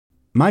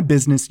My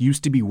business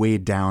used to be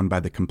weighed down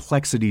by the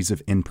complexities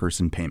of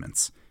in-person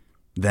payments.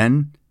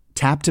 Then,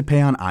 Tap to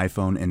Pay on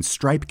iPhone and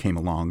Stripe came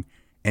along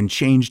and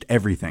changed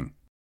everything.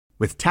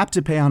 With Tap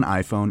to Pay on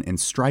iPhone and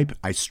Stripe,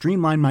 I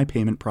streamlined my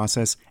payment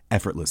process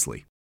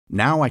effortlessly.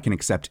 Now I can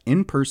accept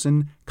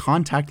in-person,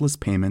 contactless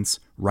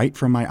payments right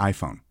from my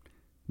iPhone.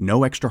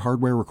 No extra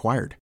hardware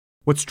required.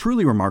 What's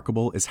truly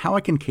remarkable is how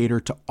I can cater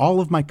to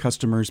all of my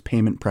customers'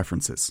 payment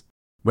preferences.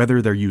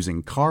 Whether they're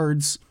using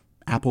cards,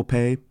 Apple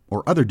Pay,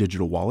 or other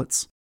digital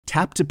wallets,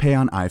 Tap to Pay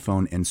on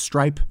iPhone and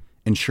Stripe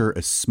ensure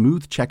a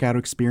smooth checkout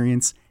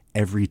experience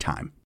every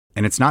time.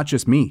 And it's not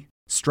just me.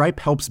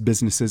 Stripe helps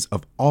businesses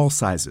of all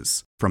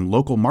sizes, from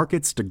local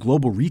markets to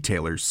global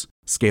retailers,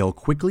 scale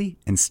quickly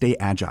and stay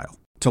agile.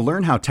 To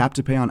learn how Tap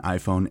to Pay on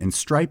iPhone and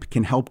Stripe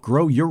can help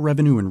grow your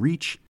revenue and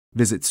reach,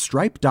 visit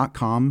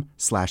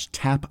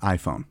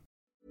stripe.com/tapiphone.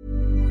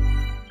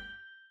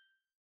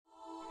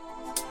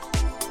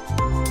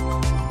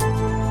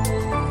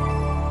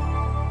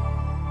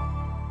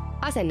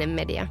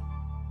 Asennemedia.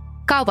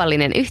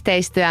 Kaupallinen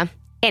yhteistyö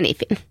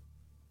Anyfin.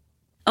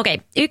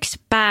 Okei, yksi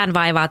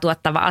päänvaivaa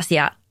tuottava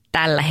asia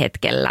tällä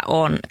hetkellä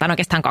on, tai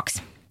oikeastaan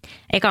kaksi.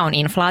 Eka on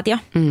inflaatio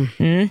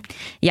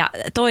ja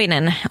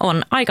toinen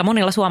on aika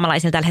monilla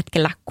suomalaisilla tällä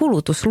hetkellä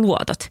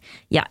kulutusluotot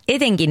ja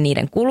etenkin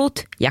niiden kulut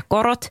ja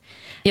korot,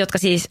 jotka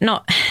siis,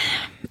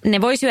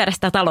 ne voi syödä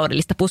sitä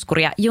taloudellista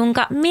puskuria,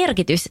 jonka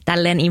merkitys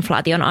tälleen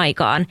inflaation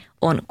aikaan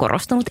on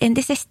korostunut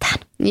entisestään.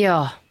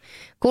 Joo.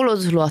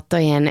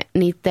 Kulutusluottojen,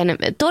 niiden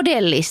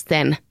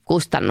todellisten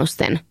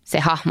kustannusten se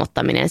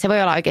hahmottaminen, se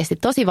voi olla oikeasti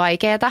tosi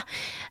vaikeaa.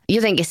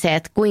 Jotenkin se,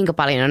 että kuinka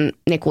paljon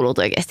ne kulut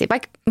oikeasti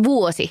vaikka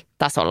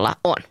vuositasolla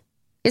on.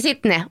 Ja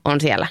sitten ne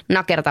on siellä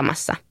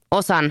nakertamassa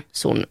osan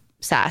sun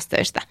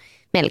säästöistä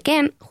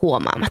melkein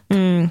huomaamatta.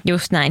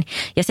 Just näin.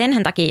 Ja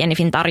senhän takia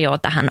Anyfin tarjoaa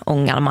tähän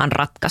ongelmaan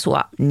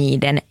ratkaisua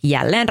niiden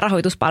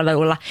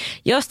jälleenrahoituspalvelulla,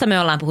 josta me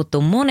ollaan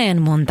puhuttu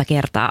monta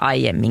kertaa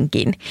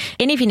aiemminkin.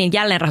 Anyfinin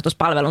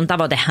jälleenrahoituspalvelun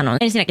tavoitehan on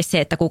ensinnäkin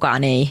se, että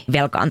kukaan ei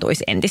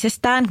velkaantuisi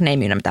entisestään, ne ei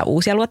myydä mitään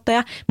uusia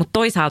luottoja, mutta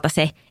toisaalta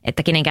se,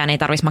 että kenenkään ei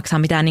tarvitsisi maksaa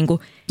mitään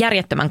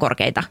järjettömän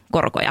korkeita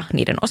korkoja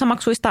niiden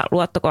osamaksuista,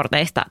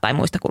 luottokorteista tai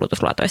muista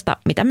kulutusluotoista,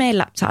 mitä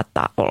meillä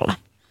saattaa olla.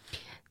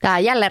 Tämä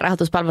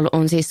jälleenrahoituspalvelu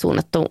on siis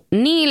suunnattu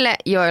niille,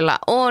 joilla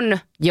on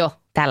jo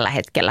tällä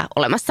hetkellä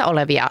olemassa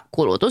olevia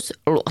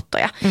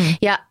kulutusluottoja.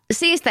 Ja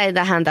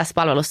siisteintähän tässä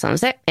palvelussa on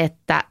se,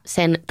 että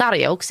sen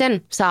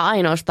tarjouksen saa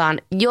ainoastaan,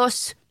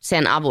 jos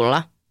sen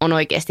avulla on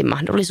oikeasti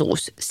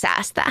mahdollisuus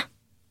säästää.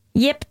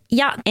 Jep,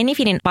 ja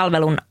Anyfinin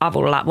palvelun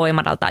avulla voi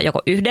madaltaa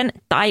joko yhden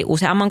tai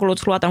useamman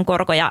kulutusluoton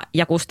korkoja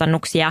ja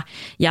kustannuksia,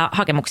 ja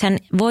hakemuksen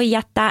voi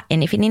jättää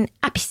Anyfinin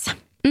appissa.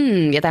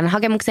 Ja tämän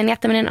hakemuksen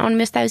jättäminen on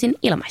myös täysin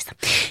ilmaista.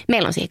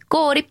 Meillä on siihen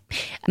koodi,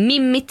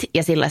 mimmit,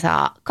 ja sillä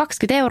saa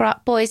 20 €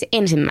 pois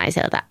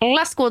ensimmäiseltä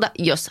laskulta,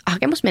 jos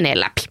hakemus menee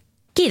läpi.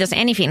 Kiitos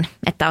Anyfin,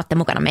 että olette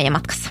mukana meidän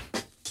matkassa.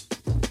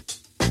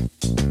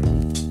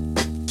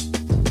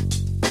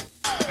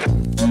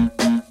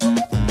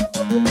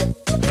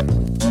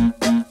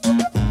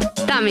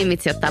 Tämä on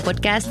Mimmit sijoittaa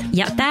podcast.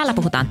 Ja täällä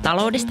puhutaan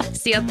taloudesta,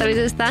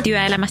 sijoittamisesta,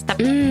 työelämästä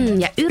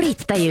ja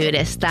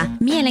yrittäjyydestä.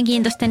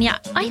 Mielenkiintoisten ja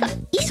aika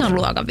ison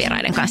luokan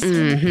vieraiden kanssa.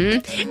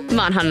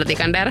 Mä oon Hanna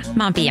Tikander.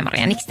 Mä oon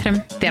Pia-Maria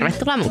Nikström.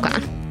 Tervetuloa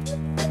mukaan.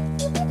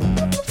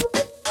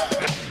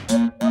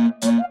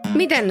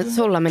 Miten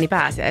sulla meni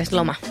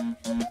pääsiäisloma?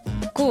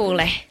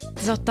 Kuule,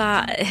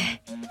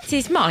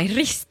 siis mä olin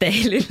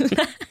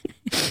risteilyllä.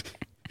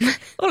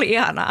 Oli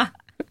ihanaa.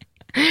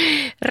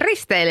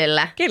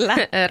 Risteilyllä. Kyllä.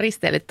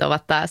 Risteilyt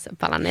ovat taas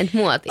palanneet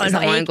muotiin,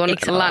 samoin kuin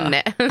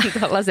Lanne,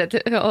 tällaiset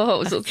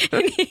housut.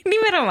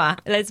 Nimenomaan.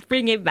 Let's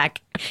bring it back.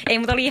 Ei,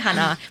 mutta oli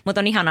ihanaa.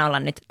 Mutta on ihanaa olla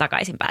nyt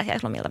takaisin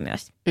pääsiäislomilta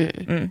myös.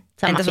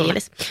 Sama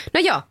fiilis. No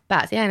joo,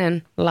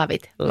 pääsiäinen,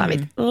 lavit.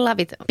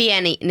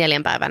 Pieni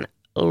 4 päivän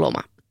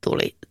loma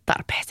tuli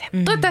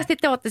tarpeeseen. Toivottavasti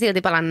te olette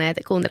silti palanneet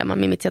kuuntelemaan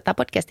Mimmit sijoittaa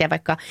podcastia,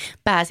 vaikka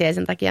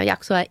pääsiäisen takia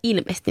jaksoa ei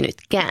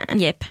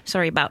ilmestynytkään. Yep,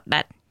 sorry about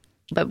that.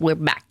 But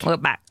we're back. We're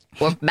back.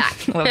 We're back.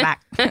 We're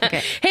back.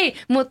 Okay. Hei,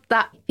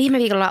 mutta viime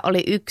viikolla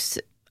oli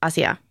yksi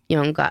asia,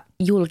 jonka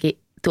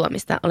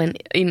julkituomista olen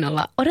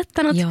innolla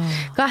odottanut. Joo.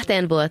 2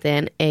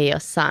 vuoteen ei ole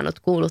saanut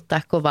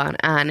kuuluttaa kovaan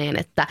ääneen,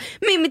 että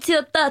Mimmit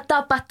sijoittaa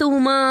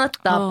tapahtuu.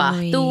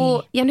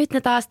 Oi. Ja nyt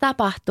ne taas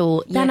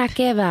tapahtuu tänä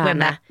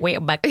keväänä.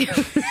 We're back.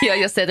 Joo,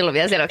 jos se ei tullut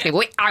vielä selväksi, niin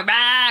we are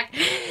back!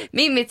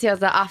 Mimmit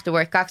sijoittaa After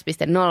Work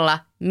 2.0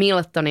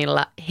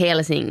 Miltonilla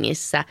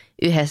Helsingissä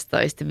 11.5.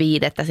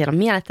 Siellä on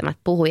mielettömät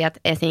puhujat,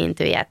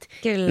 esiintyjät.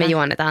 Kyllä. Me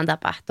juonnetaan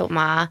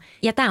tapahtumaa.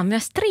 Ja tämä on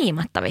myös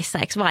striimattavissa,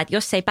 eikö vaan? Että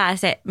jos ei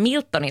pääse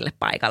Miltonille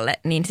paikalle,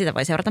 niin sitä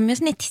voi seurata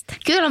myös netistä.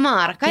 Kyllä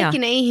Maara, kaikki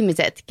ne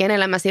ihmiset,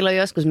 kenellä mä silloin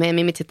joskus meidän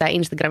Mimmit sijoittaa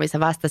Instagramissa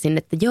vastasin,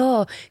 että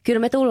joo, kyllä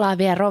me tullaan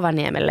vielä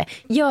Rovaniemelle.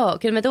 Joo,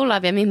 kyllä me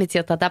tullaan vielä Mimmit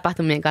sijoittaa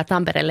tapahtumien kanssa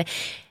Tampereelle.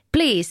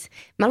 Please,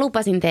 mä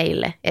lupasin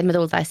teille, että me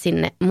tultaisiin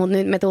sinne, mutta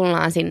nyt me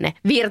tullaan sinne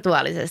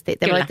virtuaalisesti.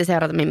 Te voitte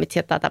seurata Mimmit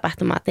sijoittaa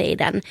tapahtumaa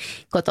teidän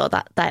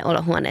kotota tai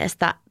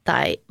olohuoneesta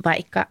tai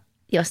vaikka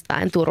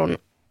jostain Turun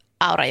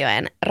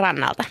Aurajoen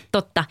rannalta.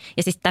 Totta.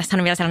 Ja siis tässä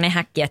on vielä sellainen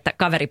häkki, että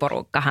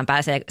kaveriporukkahan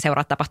pääsee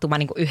seuraamaan tapahtumaan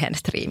niin kuin yhden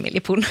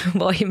striimilipun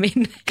voimin.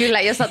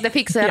 Kyllä, jos olette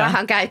fiksuja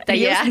rahan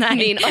käyttäjiä,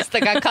 niin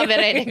ostakaa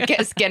kavereiden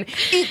kesken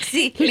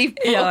 1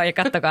 lippu. Joo, ja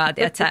kattokaa,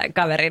 että sä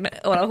kaverin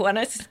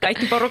olohuoneessa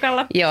kaikki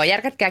porukalla. Joo,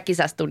 järkätkää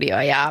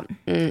kisastudioon ja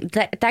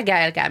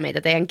tägäilkää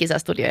meitä teidän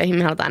kisastudioihin.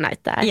 Me halutaan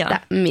näyttää,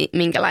 että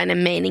minkälainen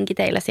meininki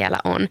teillä siellä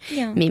on.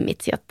 Joo.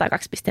 Mimmit sijoittaa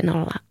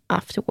 2.0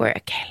 after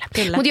workeilla.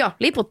 Mutta joo,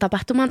 liput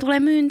tapahtumaan tulee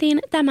myyntiin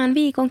tämän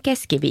viikon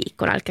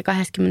keskiviikkona, eli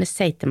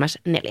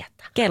 27.4.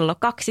 Kello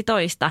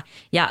 12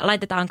 ja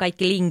laitetaan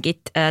kaikki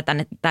linkit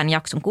tämän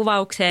jakson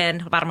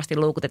kuvaukseen. Varmasti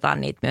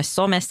luukutetaan niitä myös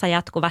somessa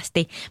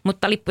jatkuvasti,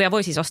 mutta lippuja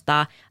voi siis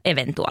ostaa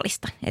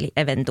Eventualista, eli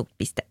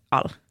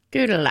eventu.al.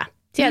 Kyllä.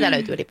 Sieltä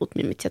löytyy liput,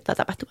 mimmit sijoittaa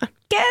tapahtumaan.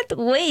 Can't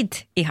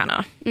wait!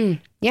 Ihanaa.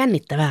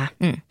 Jännittävää.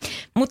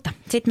 Mutta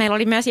sitten meillä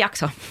oli myös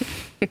jakso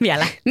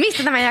vielä.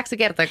 Mistä tämä jakso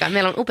kertoikaan?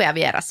 Meillä on upea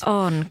vieras.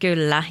 On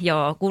kyllä,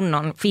 joo.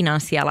 Kunnon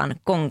finanssialan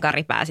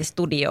konkari pääsi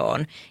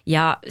studioon.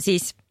 Ja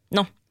siis,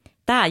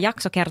 tämä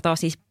jakso kertoo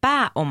siis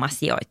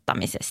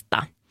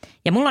pääomasijoittamisesta.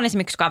 Ja mulla on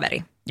esimerkiksi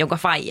kaveri, jonka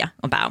faija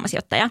on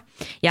pääomasijoittaja.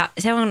 Ja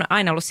se on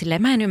aina ollut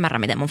silleen, mä en ymmärrä,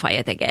 miten mun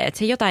faija tekee. Että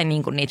se jotain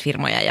niin kuin niitä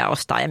firmoja ja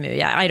ostaa ja myy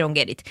ja I don't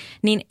get it.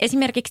 Niin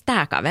esimerkiksi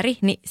tämä kaveri,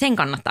 niin sen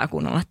kannattaa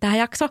kuunnella tämä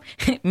jakso.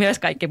 Myös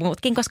kaikki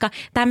muutkin, koska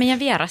tämä meidän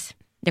vieras,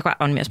 joka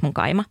on myös mun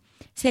kaima,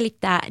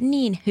 selittää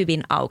niin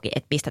hyvin auki,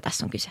 että mistä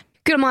tässä on kyse.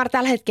 Kyllä Maar,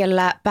 tällä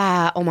hetkellä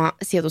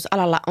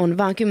pääomasijoitusalalla on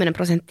vain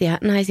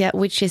 10% naisia,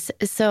 which is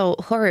so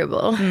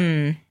horrible.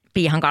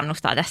 Piihan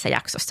kannustaa tässä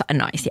jaksossa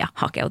naisia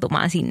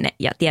hakeutumaan sinne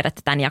ja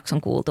tiedätte tämän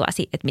jakson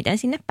kuultuasi, että miten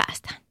sinne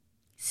päästään.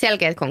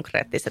 Selkeät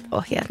konkreettiset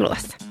ohjeet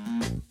luvassa.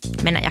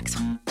 Mennään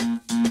jaksoon.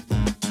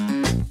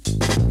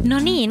 No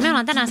niin, me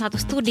ollaan tänään saatu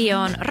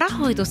studioon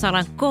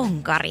rahoitusalan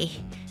konkari,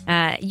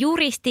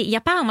 juristi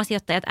ja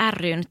pääomasijoittajat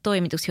ry:n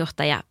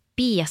toimitusjohtaja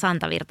Pia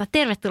Santavirta.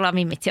 Tervetuloa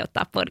Mimmit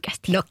sijoittaa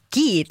podcastiin. No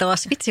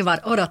kiitos. Vitsi, mä oon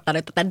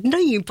odottanut tätä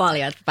niin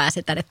paljon, että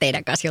pääsen tänne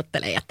teidän kanssa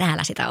juttelemaan ja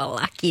täällä sitä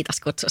ollaan. Kiitos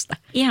kutsusta.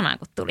 Ihanaa,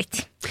 kun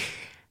tulit.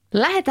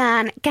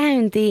 Lähdetään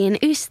käyntiin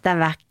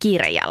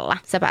ystäväkirjalla.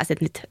 Sä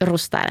pääset nyt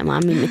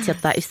rustailemaan Mimmit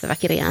sijoittaa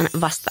ystäväkirjaan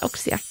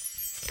vastauksia.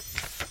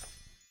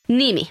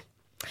 Nimi.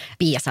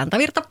 Pia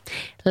Santavirta.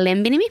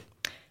 Lempinimi.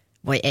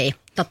 Voi ei.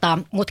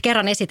 Mut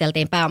kerran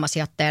esiteltiin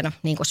pääomasijoittajana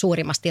niin kuin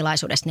suurimmassa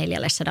tilaisuudessa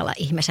 400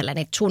 ihmiselle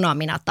niin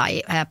tsunamina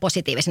tai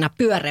positiivisena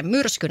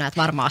pyörremyrskynä.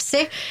 Että varmaan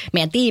se,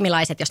 meidän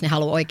tiimilaiset, jos ne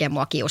haluaa oikein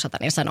mua kiusata,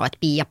 niin sanoo, että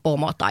Pia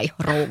Pomo tai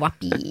Rouva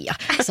Pia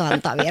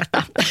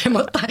Santavirta.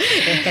 Mutta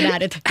ehkä nämä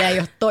ei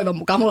ole toivon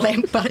mukaan mun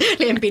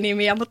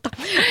lempinimiä. Mutta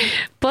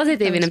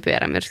Positiivinen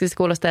pyörämyrsky. Se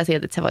kuulostaa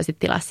siltä, että sä voisit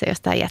tilaa se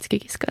jostain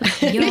jätskykiskoilla.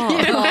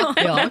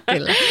 Joo,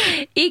 kyllä.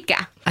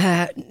 Ikä.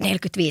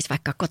 45,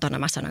 vaikka kotona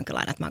mä sanon kyllä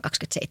aina, että mä oon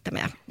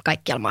 27 ja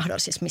kaikkialla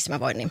mahdollisissa, missä mä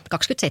voin, niin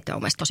 27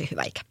 on mielestäni tosi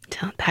hyvä ikä. Se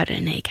on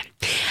täydellinen ikä.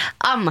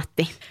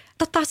 Ammatti.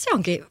 Se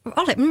onkin,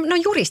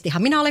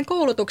 juristihan minä olen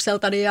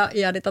koulutukseltani ja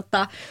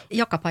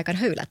joka paikan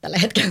höylä tällä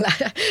hetkellä,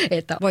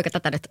 että voiko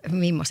tätä nyt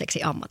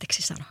millaiseksi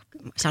ammatiksi sanoa.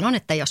 Sanon,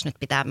 että jos nyt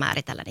pitää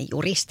määritellä, niin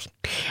juristi.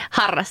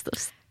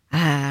 Harrastus.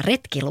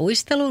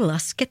 Retkiluistelu,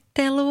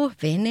 laskettelu,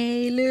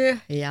 veneily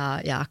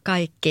ja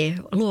kaikki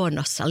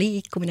luonnossa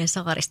liikkuminen,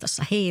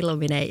 saaristossa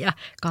heiluminen ja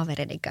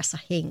kavereiden kanssa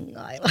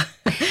hengailu.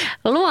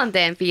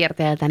 Luonteen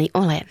piirteeltäni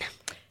olen.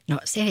 No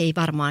se ei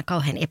varmaan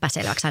kauhean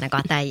epäselväksi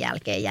ainakaan tämän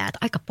jälkeen jää.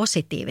 Aika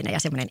positiivinen ja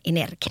semmoinen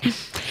energinen.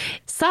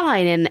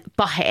 Salainen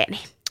paheeni.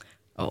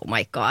 Oh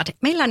my god.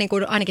 Meillä niin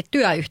kuin ainakin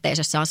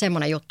työyhteisössä on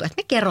semmoinen juttu, että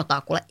me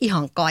kerrotaan kuule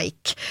ihan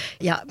kaikki.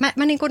 Ja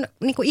mä niin kuin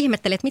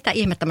ihmettelin, että mitä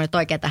ihmettä mä nyt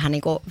oikein tähän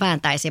niin kuin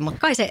vääntäisin. Mutta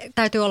kai se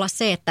täytyy olla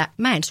se, että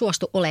mä en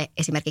suostu ole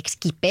esimerkiksi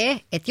kipeä.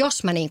 Että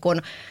jos mä niin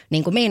kuin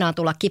meinaan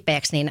tulla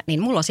kipeäksi,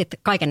 niin mulla on sitten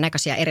kaiken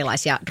näköisiä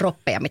erilaisia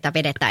droppeja, mitä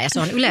vedetään. Ja se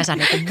on yleensä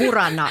niin kuin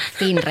Burana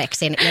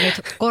Finrexin ja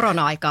nyt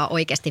korona-aikaa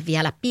oikeasti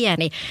vielä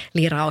pieni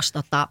liraus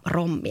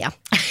rommia.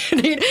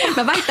 Niin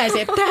mä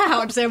väittäisin, että tämä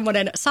on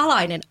semmoinen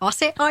salainen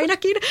ase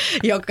ainakin,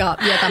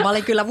 jota mä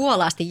olin kyllä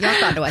vuolaasti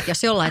jakanut, että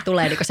jos jollain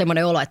tulee niin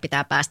semmoinen olo, että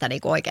pitää päästä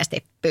niin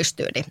oikeasti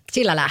pystyyn, niin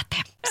sillä lähtee.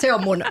 Se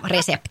on mun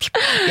resepti,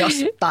 jos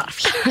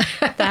tarvii.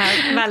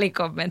 Tähän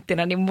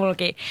välikommenttina, niin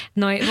mulki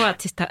noi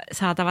Ruotsista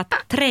saatavat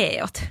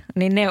treot,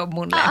 niin ne on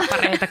mun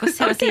lemppareita, kun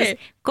se on siis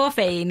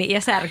kofeiini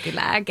ja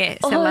särkylääke.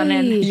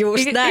 Sellainen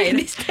just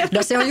näin.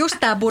 No se on just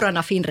tämä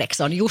Burana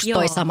Finrex, on just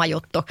toi sama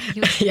juttu.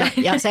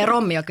 Ja se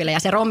rommi on kyllä, ja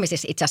se rommi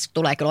siis itse asiassa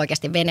tulee kyllä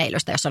oikeasti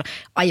veneilystä, jos on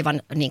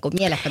aivan niin kuin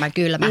mielettömän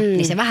kylmä,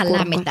 niin se vähän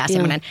lämmittää.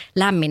 Semmoinen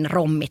lämmin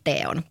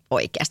rommitee on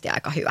oikeasti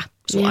aika hyvä.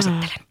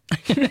 Suosittelen.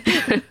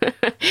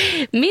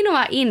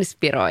 Minua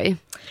inspiroi.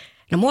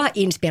 No mua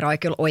inspiroi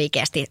kyllä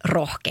oikeasti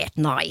rohkeat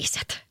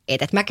naiset.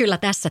 Et mä kyllä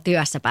tässä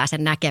työssä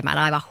pääsen näkemään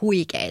aivan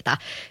huikeita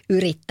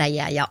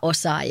yrittäjiä ja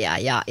osaajia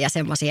ja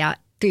semmoisia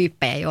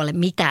tyyppejä, joille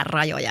mitään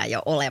rajoja ei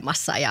ole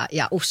olemassa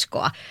ja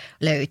uskoa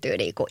löytyy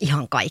niinku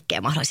ihan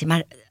kaikkea mahdollisia.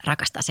 Mä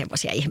rakastan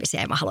semmoisia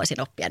ihmisiä ja mä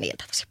haluaisin oppia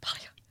niiltä tosi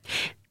paljon.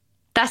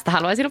 Tästä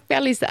haluaisin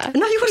oppia lisää.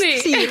 No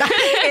just siitä,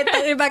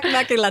 että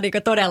mä kyllä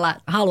niinku todella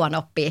haluan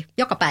oppia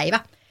joka päivä.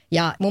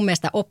 Ja mun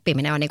mielestä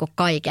oppiminen on niin kuin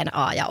kaiken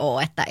A ja O.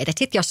 Että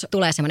sitten jos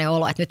tulee semmoinen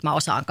olo, että nyt mä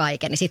osaan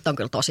kaiken, niin sitten on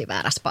kyllä tosi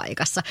väärässä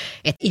paikassa.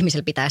 Että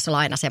ihmisillä pitäisi olla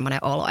aina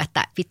semmoinen olo,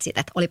 että vitsit,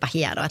 että olipa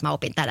hienoa, että mä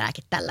opin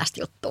tänäänkin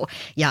tällaista juttua.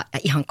 Ja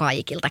ihan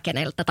kaikilta,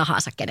 keneltä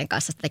tahansa, kenen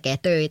kanssa tekee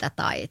töitä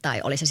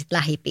tai oli se sitten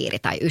lähipiiri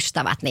tai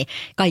ystävät, niin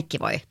kaikki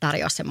voi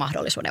tarjoa sen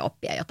mahdollisuuden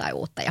oppia jotain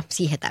uutta ja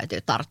siihen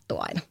täytyy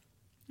tarttua aina.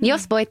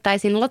 Jos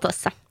voittaisin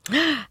lotossa?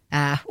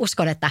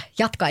 Uskon, että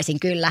jatkaisin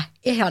kyllä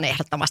ihan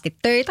ehdottomasti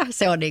töitä.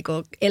 Se on niin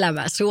kuin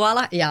elämän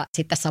suola ja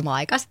sitten samaan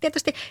aikaan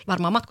tietysti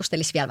varmaan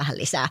matkustelisi vielä vähän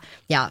lisää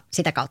ja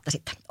sitä kautta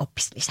sitten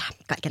oppisi lisää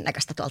kaiken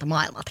näköistä tuolta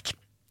maailmaltakin.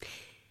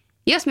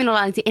 Jos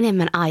minulla olisi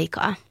enemmän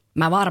aikaa?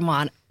 Mä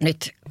varmaan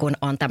nyt, kun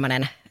on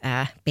tämmöinen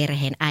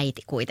perheen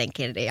äiti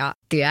kuitenkin ja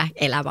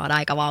työelämä on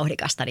aika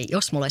vauhdikasta, niin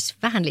jos mulla olisi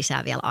vähän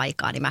lisää vielä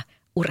aikaa, niin mä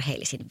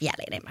urheilisin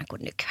vielä enemmän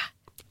kuin nykyään.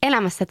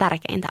 Elämässä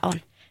tärkeintä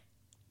on?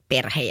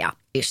 Perhe ja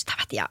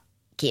ystävät ja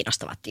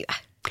kiinnostava työ.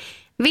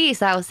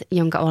 Viisaus,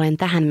 jonka olen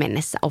tähän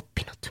mennessä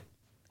oppinut.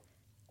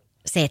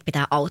 Se, että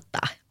pitää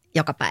auttaa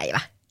joka päivä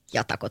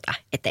jotakuta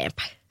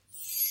eteenpäin.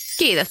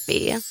 Kiitos,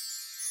 Pia.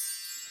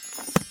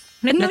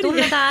 Nyt me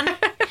tunnetaan,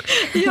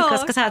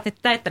 koska sä oot nyt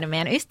täyttänyt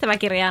meidän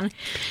ystäväkirjan.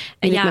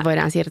 Ja nyt me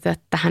voidaan siirtyä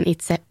tähän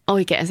itse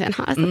oikeaan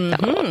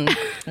haastatteluun.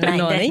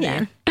 Näin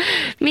tehdään.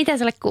 Mitä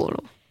sulle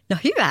kuuluu? No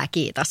hyvä,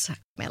 kiitos.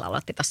 Meillä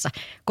aloitti tuossa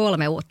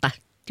 3 uutta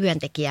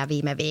työntekijää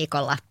viime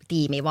viikolla.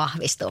 Tiimi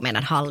vahvistuu.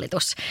 Meidän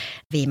hallitus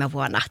viime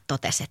vuonna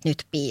totesi, että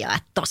nyt Pia,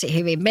 että tosi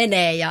hyvin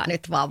menee ja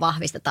nyt vaan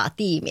vahvistetaan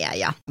tiimiä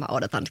ja mä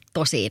odotan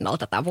tosi innolla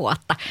tätä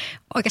vuotta.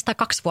 Oikeastaan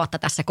 2 vuotta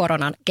tässä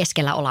koronan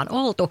keskellä ollaan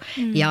oltu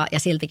ja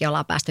siltikin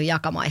ollaan päästy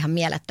jakamaan ihan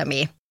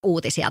mielettömiä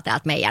uutisia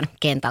täältä meidän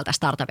kentältä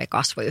startup- ja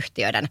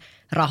kasvuyhtiöiden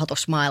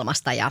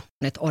rahoitusmaailmasta ja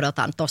nyt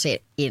odotan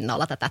tosi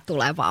innolla tätä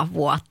tulevaa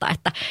vuotta,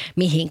 että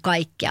mihin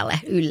kaikkialle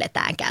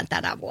ylletäänkään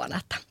tänä vuonna.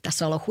 Että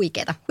tässä on ollut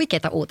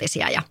huikeita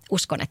uutisia ja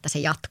uskon, että se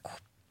jatkuu.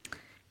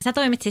 Sä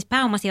toimit siis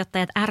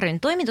Pääomasijoittajat ry:n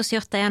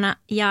toimitusjohtajana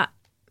ja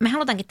me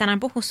halutaankin tänään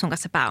puhua sun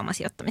kanssa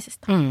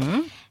pääomasijoittamisesta.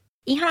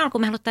 Ihan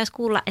alkuun me haluttaisiin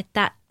kuulla,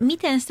 että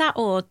miten sä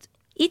oot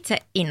itse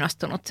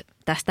innostunut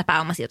tästä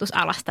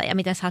pääomasijoitusalasta ja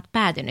miten sä oot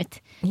päätynyt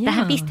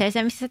tähän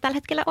pisteeseen, missä sä tällä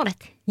hetkellä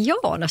olet?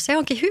 Joo, no se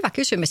onkin hyvä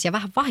kysymys ja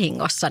vähän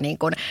vahingossa niin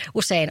kuin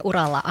usein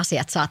uralla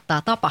asiat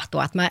saattaa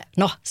tapahtua. Että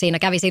siinä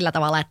kävi sillä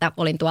tavalla, että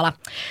olin tuolla,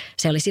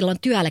 se oli silloin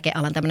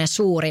työeläkealan tämmöinen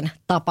suurin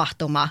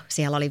tapahtuma.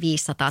 Siellä oli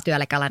 500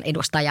 työeläkealan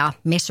edustajaa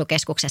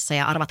messukeskuksessa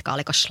ja arvatkaa,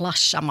 oliko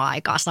Slush samaan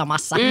aikaan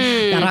samassa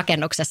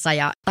rakennuksessa.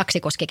 Ja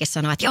taksikuskikin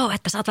sanoi, että joo,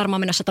 että sä oot varmaan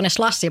menossa tuonne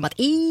Slushiin.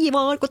 Ei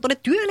vaan, kun tuonne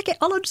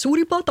työeläkealan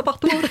suurimpaan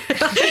tapahtumaan.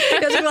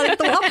 Ja sitten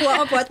oli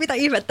apua, että mitä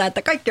ihmettä,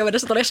 että kaikki on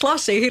menossa tuonne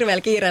Slushiin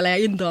hirveällä kiireellä ja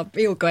intoa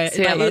piukoja.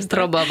 Siellä on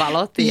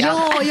strobovalot.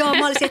 Joo,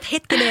 mä olisin, että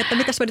hetkinen, että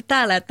mitäs mä nyt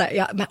täällä.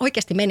 Ja mä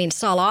oikeasti menin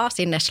salaa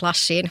sinne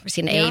Slushiin.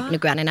 Sinne ei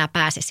nykyään enää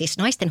pääse siis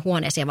naisten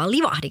huoneeseen, vaan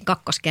livahdin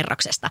 2.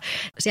 kerroksesta.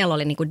 Siellä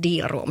oli niinku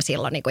deal room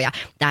silloin niinku, ja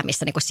tämä,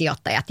 missä niinku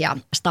sijoittajat ja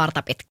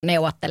startupit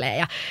neuvottelee.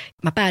 Ja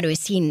mä päädyin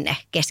sinne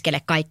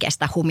keskelle kaikkea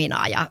sitä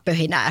huminaa ja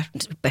pöhinää.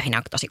 Pöhinä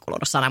on tosi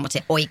kulunut sana, mutta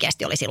se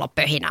oikeasti oli silloin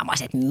pöhinää. Mä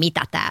olisin, että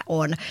mitä tämä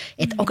on.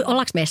 Että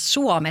ollaanko me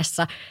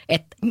Suomessa,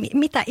 että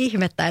mitä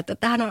ihmettä, että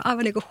tämähän on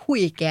aivan niinku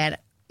huikean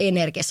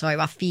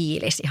energisoiva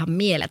fiilis, ihan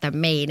mieletön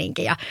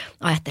meininki ja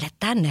ajattelin,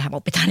 että tännehän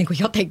mun pitää niin kuin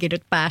jotenkin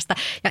nyt päästä.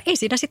 Ja ei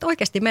siinä sitten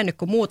oikeasti mennyt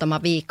kuin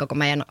muutama viikko, kun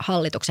meidän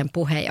hallituksen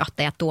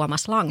puheenjohtaja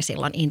Tuomas Lang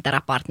silloin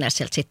Intera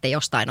Partnersilta sitten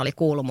jostain oli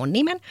kuullut mun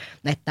nimen,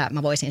 että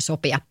mä voisin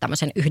sopia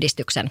tämmöisen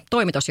yhdistyksen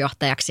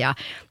toimitusjohtajaksi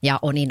ja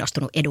on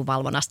innostunut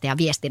edunvalvonnasta ja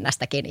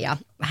viestinnästäkin ja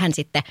hän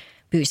sitten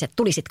pyysi, että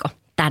tulisitko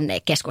tänne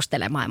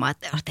keskustelemaan. Mä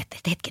ajattelin,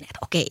 että hetkinen, että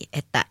okei,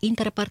 että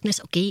Intera Partners,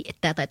 okei, että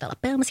tämä taitaa olla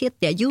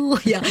pääomasijoittaja,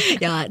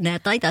 ja nämä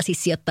taitaa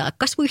siis sijoittaa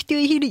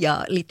kasvuyhtiöihin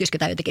ja liittyisikö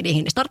tämä jotenkin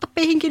niihin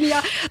startuppeihinkin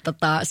ja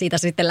siitä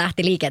sitten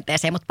lähti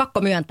liikenteeseen. Mutta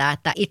pakko myöntää,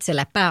 että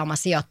itselle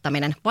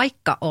pääomasijoittaminen,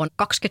 vaikka on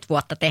 20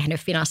 vuotta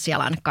tehnyt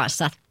finanssialan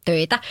kanssa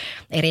töitä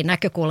eri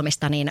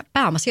näkökulmista, niin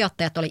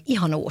pääomasijoittajat oli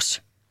ihan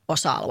uusi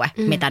osa-alue,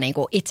 mitä niin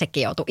kuin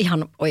itsekin joutui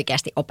ihan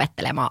oikeasti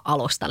opettelemaan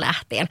alusta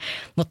lähtien.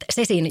 Mutta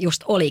se siinä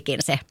just olikin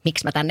se,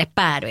 miksi mä tänne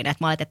päädyin.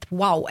 Että mä olin, että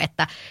vau,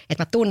 että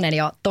mä tunnen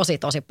jo tosi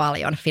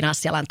paljon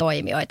finanssialan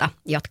toimijoita,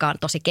 jotka on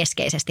tosi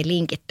keskeisesti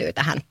linkittyy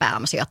tähän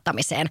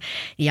pääomasijoittamiseen.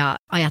 Ja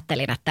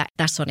ajattelin, että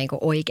tässä on niin kuin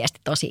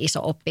oikeasti tosi iso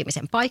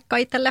oppimisen paikka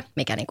itselle,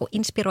 mikä niin kuin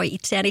inspiroi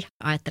itseäni.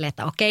 Ajattelin,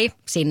 että okei,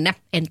 sinne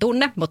en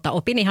tunne, mutta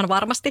opin ihan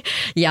varmasti.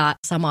 Ja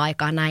samaan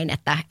aikaan näin,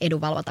 että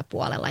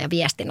edunvalvontapuolella ja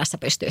viestinnässä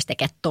pystyisi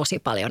tekemään tosi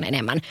paljon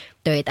enemmän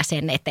töitä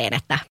sen eteen,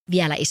 että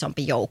vielä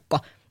isompi joukko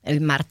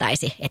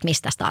ymmärtäisi, että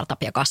mistä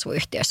startup- ja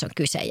kasvuyhtiöissä on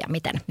kyse ja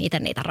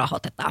miten niitä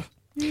rahoitetaan.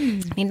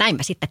 Niin näin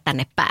mä sitten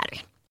tänne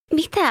päädyin.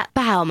 Mitä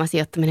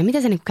pääomasijoittaminen,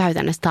 mitä se niin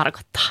käytännössä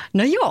tarkoittaa?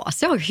 No joo,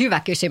 se on hyvä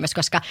kysymys,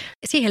 koska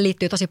siihen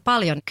liittyy tosi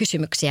paljon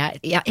kysymyksiä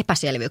ja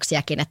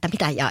epäselvyyksiäkin, että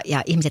mitä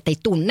ja ihmiset ei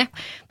tunne.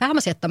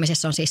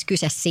 Pääomasijoittamisessa on siis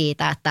kyse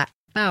siitä, että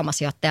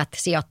pääomasijoittajat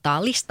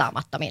sijoittaa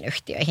listaamattomiin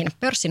yhtiöihin,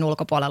 pörssin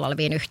ulkopuolella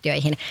oleviin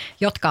yhtiöihin,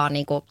 jotka on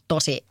niin kuin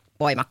tosi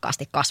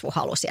voimakkaasti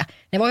kasvuhalusia.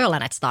 Ne voi olla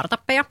näitä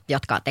startuppeja,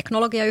 jotka on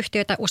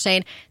teknologiayhtiöitä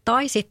usein,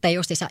 tai sitten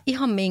justiinsa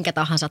ihan minkä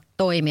tahansa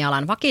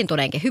toimialan,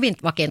 hyvin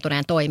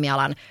vakiintuneen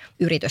toimialan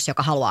yritys,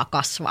 joka haluaa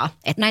kasvaa.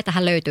 Että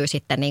näitähän löytyy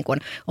sitten niin kuin,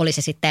 oli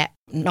se sitten,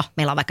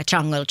 meillä on vaikka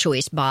Jungle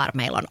Juice Bar,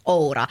 meillä on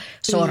Oura,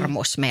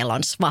 Sormus, meillä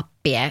on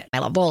Swappie,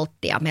 meillä on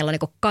Volttia, meillä on niin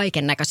kuin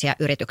kaiken näköisiä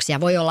yrityksiä.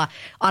 Voi olla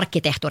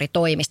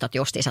arkkitehtuuritoimistot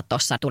justiinsa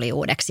tuossa tuli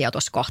uudeksi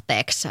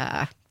sijoituskohteeksi,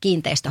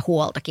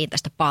 kiinteistöhuolto,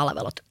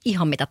 kiinteistöpalvelut,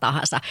 ihan mitä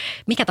tahansa.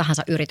 Mikä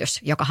tahansa yritys,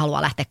 joka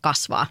haluaa lähteä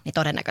kasvaa, niin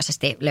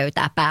todennäköisesti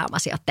löytää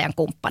pääomasijoittajan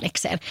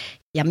kumppanikseen.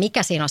 Ja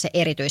mikä siinä on se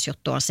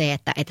erityisjuttu on se,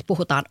 että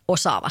puhutaan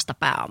osaavasta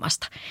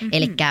pääomasta.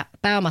 Eli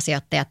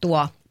pääomasijoittaja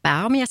tuo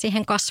pääomia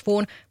siihen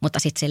kasvuun, mutta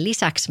sitten sen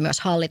lisäksi myös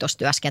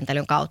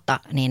hallitustyöskentelyn kautta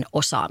niin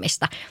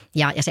osaamista.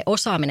 Ja se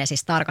osaaminen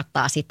siis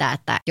tarkoittaa sitä,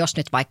 että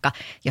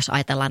jos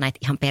ajatellaan näitä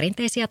ihan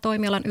perinteisiä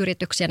toimialan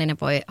yrityksiä, niin ne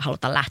voi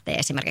haluta lähteä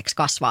esimerkiksi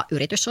kasvaa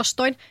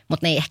yritysostoin,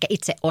 mutta ne ei ehkä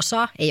itse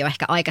osaa, ei ole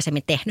ehkä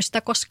aikaisemmin tehnyt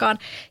sitä koskaan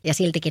ja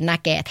siltikin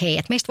näkee, että hei,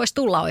 että meistä voisi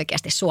tulla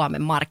oikeasti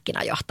Suomen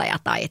markkinajohtaja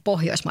tai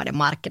Pohjoismaiden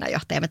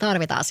markkinajohtaja, me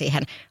tarvitaan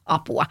siihen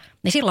apua.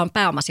 Niin silloin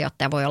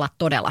pääomasijoittaja voi olla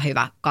todella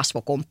hyvä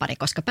kasvukumppani,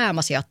 koska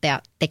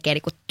pääomasijoittaja tekee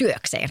niin kuin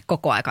työkseen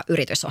koko aika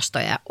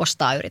yritysostoja ja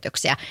ostaa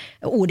yrityksiä,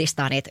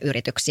 uudistaa niitä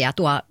yrityksiä,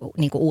 tuo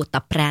niin kuin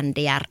uutta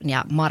brändiä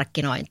ja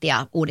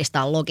markkinointia,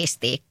 uudistaa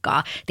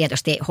logistiikkaa,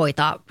 tietysti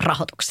hoitaa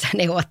rahoituksen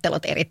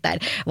neuvottelut erittäin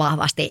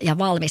vahvasti ja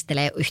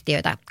valmistelee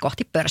yhtiöitä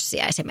kohti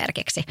pörssiä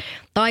esimerkiksi.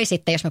 Tai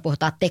sitten jos me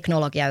puhutaan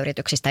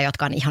teknologiayrityksistä,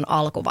 jotka on ihan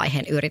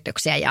alkuvaiheen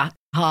yrityksiä ja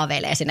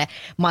haaveilee sinne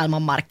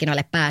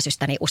maailmanmarkkinoille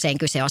pääsystä, niin usein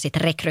kyse on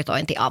sitten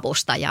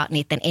rekrytointiavusta ja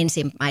niiden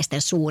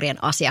ensimmäisten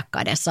suurien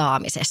asiakkaiden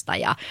saamisesta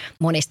ja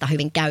monista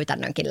hyvin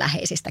käytännönkin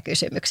läheisistä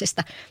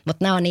kysymyksistä.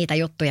 Mutta nämä on niitä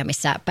juttuja,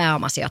 missä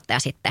pääomasijoittaja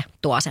sitten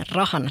tuo sen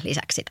rahan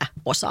lisäksi sitä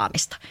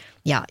osaamista.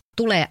 Ja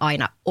tulee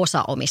aina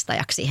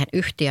osaomistajaksi siihen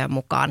yhtiöön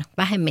mukaan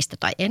vähemmistö-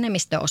 tai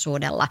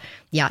enemmistöosuudella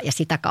ja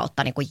sitä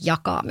kautta niin kuin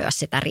jakaa myös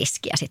sitä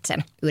riskiä sitten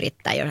sen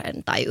yrittäjän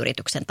tai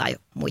yrityksen tai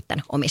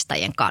muiden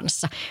omistajien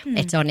kanssa.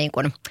 Että se on niin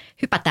kuin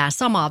hypätään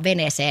samaan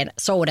veneeseen,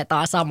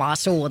 soudetaan samaan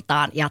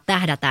suuntaan ja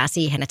tähdätään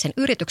siihen, että sen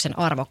yrityksen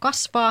arvo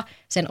kasvaa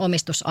sen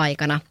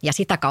omistusaikana ja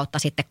sitä kautta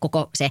sitten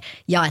koko se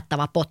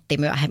jaettava potti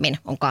myöhemmin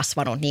on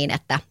kasvanut niin,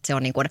 että se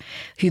on niin kuin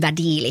hyvä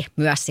diili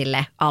myös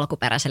sille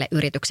alkuperäiselle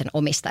yrityksen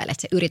omistajalle,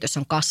 että se yritys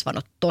on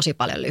kasvanut tosi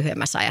paljon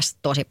lyhyemmässä ajassa,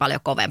 tosi paljon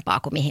kovempaa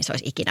kuin mihin se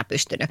olisi ikinä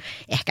pystynyt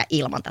ehkä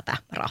ilman tätä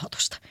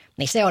rahoitusta.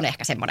 Niin se on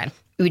ehkä semmoinen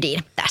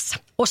ydin tässä.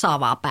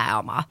 Osaavaa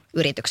pääomaa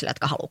yrityksille,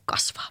 jotka haluaa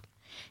kasvaa.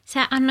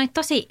 Sä annoit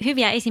tosi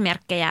hyviä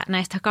esimerkkejä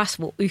näistä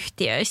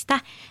kasvuyhtiöistä,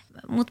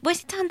 mutta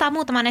voisitko antaa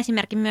muutaman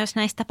esimerkin myös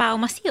näistä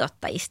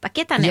pääomasijoittajista?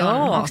 Ketä ne on?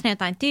 Onko ne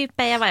jotain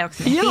tyyppejä vai onko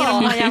ne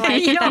firmoja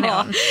vai ketä ne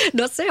on?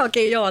 No se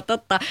onkin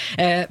totta.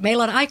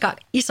 Meillä on aika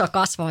iso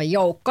kasvava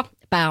joukko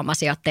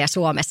pääomasijoittaja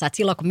Suomessa. Et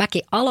silloin kun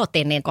mäkin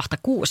aloitin, niin kohta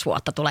 6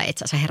 vuotta tulee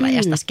itse asiassa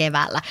herranjestas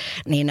keväällä,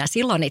 niin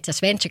silloin itse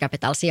asiassa Venture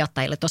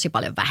Capital-sijoittajille tosi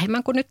paljon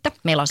vähemmän kuin nyt.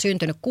 Meillä on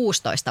syntynyt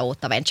 16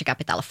 uutta Venture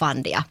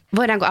Capital-fundia.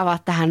 Voidaanko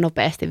avata tähän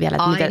nopeasti vielä,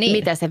 että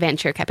mitä se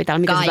Venture Capital,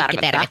 mitä se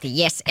tarkoittaa? Kaikki tervet,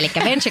 yes. Eli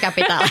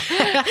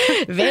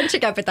Venture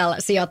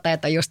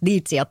Capital-sijoittajat on just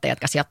niitä sijoittajia,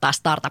 jotka sijoittaa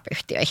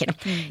startup-yhtiöihin.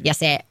 Ja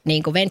se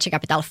niin kuin Venture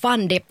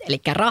Capital-fundi,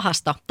 eli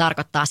rahasto,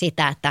 tarkoittaa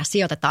sitä, että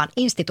sijoitetaan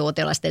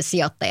institutionaalisten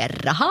sijoittajien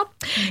rahaa.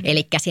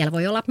 Eli siellä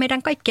voi olla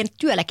meidän kaikkien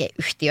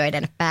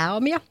työeläkeyhtiöiden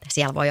pääomia.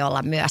 Siellä voi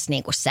olla myös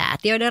niin kuin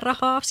säätiöiden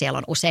rahaa. Siellä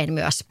on usein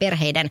myös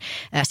perheiden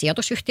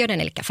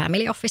sijoitusyhtiöiden, eli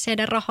family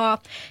officeiden rahaa.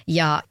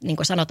 Ja niin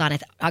kuin sanotaan,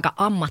 että aika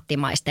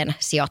ammattimaisten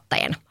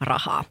sijoittajien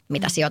rahaa,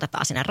 mitä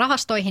sijoitetaan sinne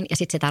rahastoihin. Ja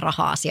sitten sitä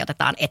rahaa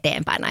sijoitetaan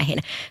eteenpäin näihin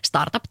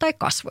startup- tai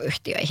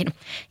kasvuyhtiöihin.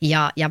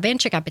 Ja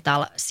venture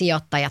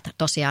capital-sijoittajat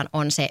tosiaan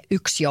on se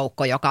yksi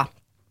joukko, joka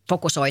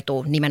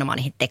fokusoituu nimenomaan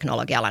niihin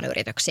teknologia-alan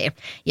yrityksiin.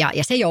 Ja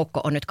se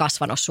joukko on nyt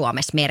kasvanut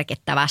Suomessa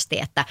merkittävästi,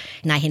 että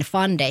näihin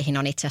fundeihin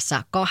on itse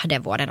asiassa 2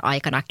 vuoden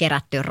aikana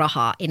kerätty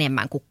rahaa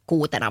enemmän kuin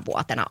 6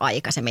 vuotena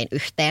aikaisemmin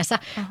yhteensä.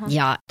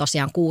 Ja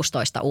tosiaan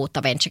 16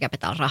 uutta venture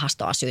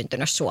capital-rahastoa on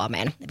syntynyt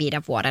Suomeen 5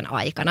 vuoden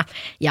aikana.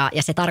 Ja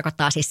se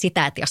tarkoittaa siis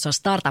sitä, että jos on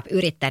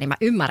startup-yrittäjä, niin mä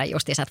ymmärrän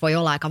justiinsa, että voi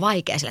olla aika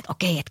vaikea sille, että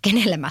okei, että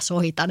kenelle mä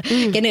soitan,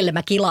 kenelle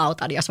mä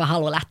kilautan, jos mä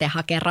haluan lähteä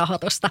hakemaan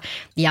rahoitusta.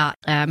 Ja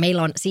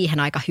meillä on siihen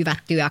aika hyvät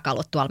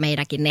työkalut tuolla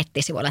meidänkin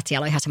nettisivuilla, että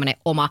siellä on ihan semmoinen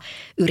oma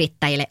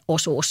yrittäjille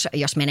osuus.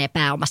 Jos menee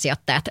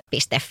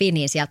pääomasijoittajat.fi,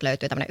 niin sieltä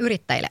löytyy tämmöinen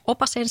yrittäjille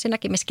opas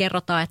ensinnäkin, missä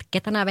kerrotaan, että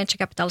ketä nämä venture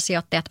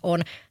capital-sijoittajat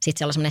on. Sitten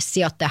siellä on semmoinen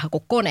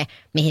sijoittajahakukone,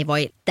 mihin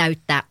voi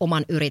täyttää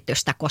oman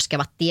yritystä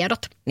koskevat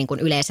tiedot niin kuin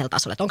yleisellä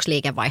tasolla, että onko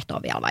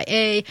liikevaihtoa vielä vai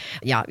ei.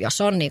 Ja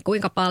jos on, niin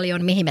kuinka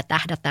paljon, mihin me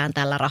tähdätään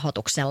tällä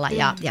rahoituksella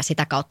ja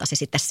sitä kautta se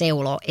sitten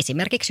seuloo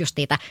esimerkiksi just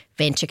niitä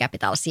venture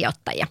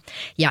capital-sijoittajia.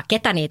 Ja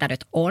ketä niitä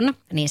nyt on,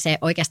 niin se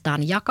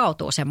oikeastaan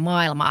jakautuu se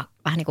maailma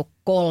vähän niin kuin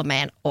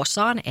 3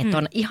 osaan, että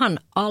on ihan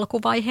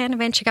alkuvaiheen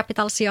venture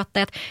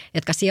capital-sijoittajat,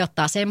 jotka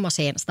sijoittaa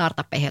semmoisiin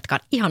startuppeihin, jotka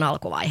on ihan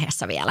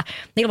alkuvaiheessa vielä.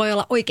 Niillä voi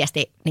olla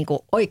oikeasti niin kuin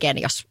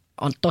oikein, jos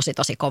on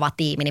tosi kova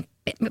tiimi, niin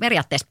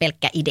periaatteessa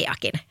pelkkä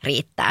ideakin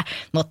riittää,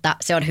 mutta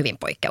se on hyvin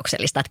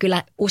poikkeuksellista. Että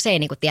kyllä usein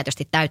niin kuin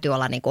tietysti täytyy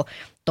olla niin kuin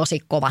tosi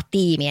kova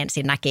tiimi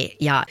ensinnäkin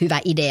ja hyvä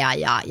idea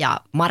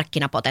ja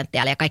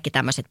markkinapotentiaali ja kaikki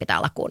tämmöiset pitää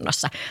olla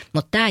kunnossa.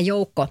 Mutta tämä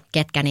joukko,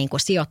 ketkä niin kuin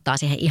sijoittaa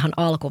siihen ihan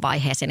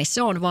alkuvaiheeseen, niin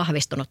se on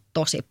vahvistunut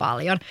tosi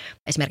paljon.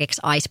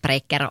 Esimerkiksi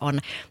Icebreaker on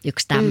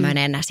yksi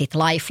tämmöinen,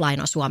 sitten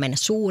Lifeline on Suomen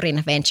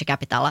suurin venture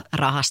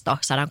capital-rahasto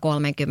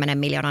 130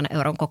 miljoonan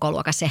euron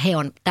kokoluokassa ja he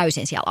on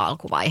täysin siellä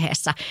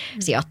alkuvaiheessa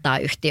sijoittaa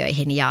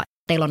yhtiöihin ja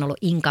teillä on ollut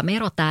Inka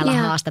Mero täällä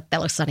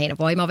haastattelussa, niin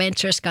Voima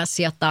Ventures kanssa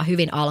sijoittaa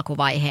hyvin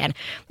alkuvaiheen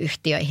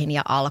yhtiöihin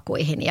ja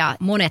alkuihin ja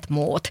monet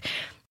muut.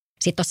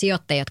 Sitten on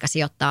sijoittajia, jotka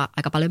sijoittaa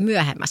aika paljon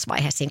myöhemmässä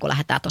vaiheessa, kun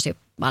lähdetään tosi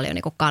paljon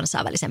niin kuin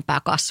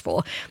kansainvälisempää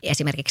kasvua.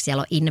 Esimerkiksi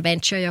siellä on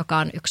InVenture, joka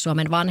on yksi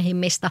Suomen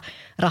vanhimmista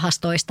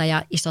rahastoista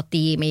ja iso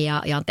tiimi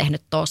ja on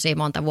tehnyt tosi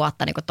monta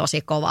vuotta niin kuin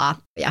tosi kovaa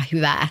ja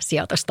hyvää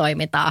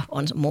sijoitustoimintaa.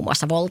 On muun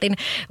muassa Voltin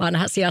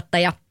vanha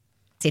sijoittaja.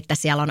 Sitten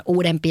siellä on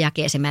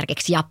uudempiakin,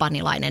 esimerkiksi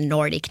japanilainen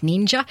Nordic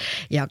Ninja,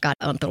 joka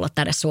on tullut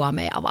tänne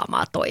Suomeen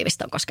avaamaan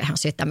toimiston, koska hän on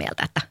sitä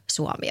mieltä, että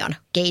Suomi on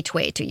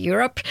gateway to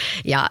Europe.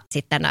 Ja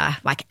sitten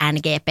vaikka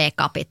NGP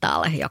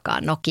Capital, joka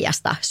on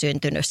Nokiasta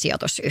syntynyt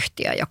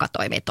sijoitusyhtiö, joka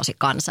toimii tosi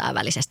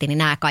kansainvälisesti, niin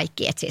nämä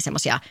kaikki etsii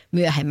semmoisia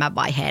myöhemmän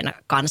vaiheen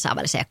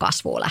kansainväliseen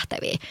kasvuun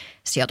lähteviä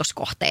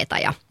sijoituskohteita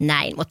ja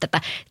näin. Mutta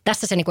että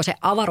tässä se, niin kuin se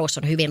avaruus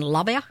on hyvin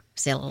lavea,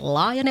 se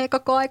laajenee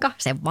koko aika,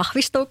 se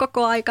vahvistuu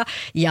koko aika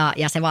ja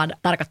se vaan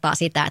tarkoittaa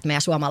sitä, että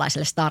meidän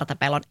suomalaisille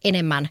startupeilla on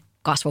enemmän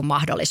kasvun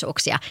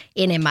mahdollisuuksia,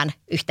 enemmän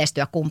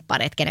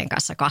yhteistyökumppaneita, kenen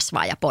kanssa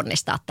kasvaa ja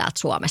ponnistaa täältä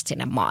Suomesta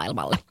sinne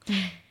maailmalle.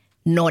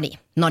 Noniin.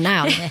 No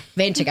nämä on ne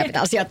venture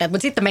capital sijoittajat,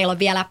 mutta sitten meillä on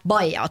vielä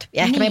buyout.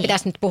 Ja ehkä meidän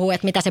pitäisi nyt puhua,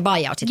 että mitä se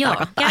buyout sitten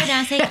tarkoittaa.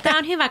 Käydään se. Tämä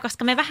on hyvä,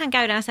 koska me vähän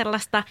käydään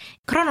sellaista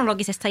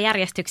kronologisessa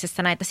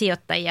järjestyksessä näitä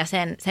sijoittajia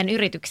sen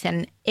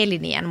yrityksen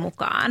elinien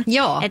mukaan.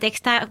 Joo. Että eikö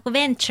tämä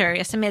venture,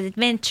 jos sä mietit,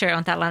 venture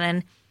on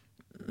tällainen,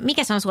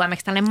 mikä se on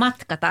suomeksi, tällainen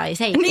matka tai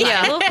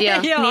seikkailu.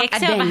 Niin eikö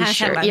se ole vähän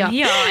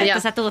sellainen, että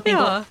sä tuut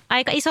niinku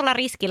aika isolla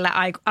riskillä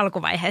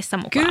alkuvaiheessa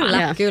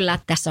mukaan. Kyllä.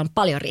 Tässä on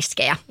paljon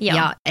riskejä.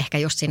 Ja ehkä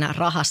just siinä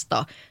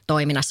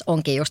rahastotoiminnassa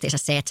onkin justiinsa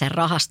se, että sen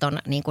rahaston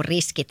niinku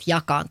riskit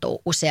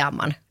jakaantuu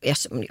useamman.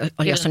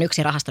 Jos on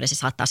yksi rahasto, niin se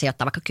saattaa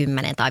sijoittaa vaikka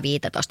 10 tai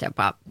 15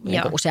 jopa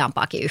niinku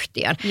useampaakin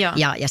yhtiön.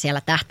 Ja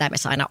siellä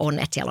tähtäimessä aina on,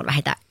 että siellä on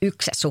vähintään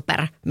yksi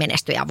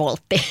supermenestyjä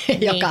voltti,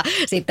 joka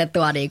sitten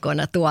tuo niinku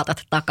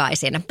tuotot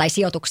takaisin. Tai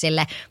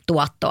sijoituksille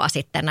tuottoa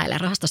sitten näille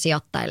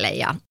rahastosijoittajille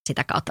ja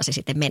sitä kautta se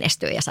sitten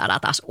menestyy ja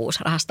saadaan taas uusi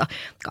rahasto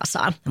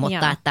kasaan.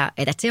 Mutta että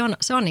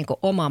se on niin kuin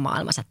oma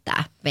maailmansa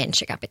tämä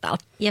venture capital.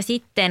 Ja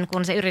sitten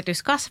kun se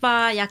yritys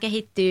kasvaa ja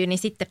kehittyy, niin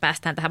sitten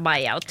päästään tähän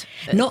buyout.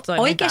 No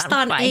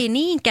oikeastaan ei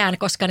niinkään,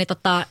 koska ne,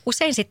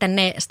 usein sitten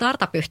ne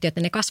startup-yhtiöt,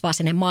 ne kasvaa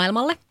sinne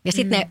maailmalle ja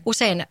sitten ne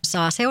usein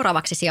saa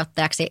seuraavaksi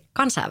sijoittajaksi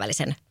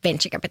kansainvälisen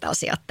venture capital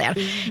sijoittajan.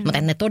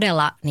 Mutta ne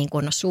todella niin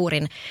kuin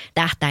suurin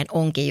tähtäin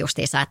onkin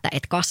justiinsa, että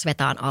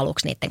kasvetaan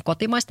aluksi niiden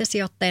kotimaisten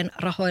sijoittajien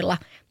rahoilla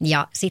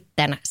ja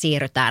sitten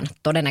siirrytään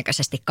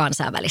todennäköisesti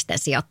kansainvälisten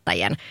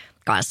sijoittajien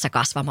kanssa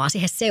kasvamaan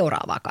siihen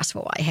seuraavaan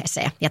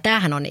kasvuvaiheeseen. Ja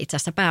tämähän on itse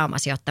asiassa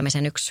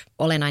pääomasijoittamisen yksi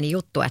olennainen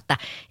juttu, että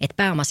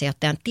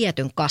pääomasijoittaja on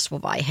tietyn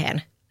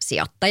kasvuvaiheen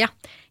sijoittaja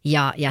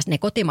ja ne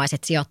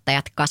kotimaiset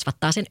sijoittajat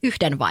kasvattaa sen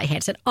yhden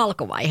vaiheen, sen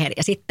alkuvaiheen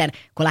ja sitten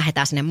kun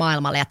lähdetään sinne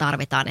maailmalle ja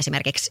tarvitaan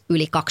esimerkiksi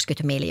yli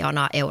 20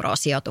 miljoonaa euroa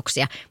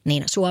sijoituksia,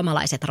 niin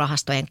suomalaiset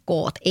rahastojen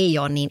koot ei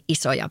ole niin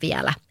isoja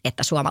vielä,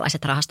 että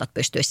suomalaiset rahastot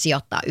pystyisivät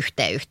sijoittamaan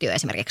yhteen yhtiöön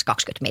esimerkiksi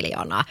 20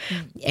 miljoonaa.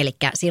 Eli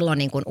silloin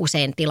niin kuin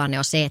usein tilanne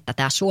on se, että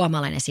tämä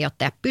suomalainen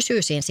sijoittaja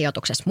pysyy siinä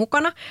sijoituksessa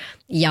mukana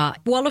ja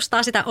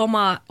puolustaa sitä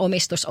omaa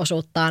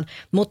omistusosuuttaan,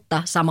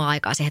 mutta samaan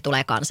aikaan siihen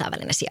tulee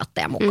kansainvälinen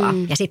sijoittaja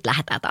mukaan ja sitten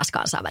lähdetään taas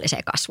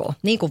kansainväliseen kasvuun,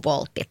 niin kuin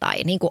Voltti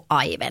tai niin kuin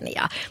Aiven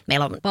ja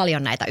meillä on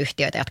paljon näitä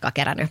yhtiöitä, jotka on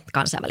kerännyt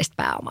kansainvälistä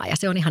pääomaa ja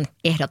se on ihan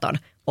ehdoton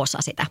osa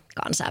sitä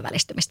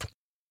kansainvälistymistä.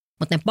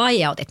 Mutta ne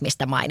buyoutit,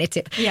 mistä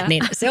mainitsit,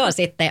 niin se on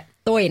sitten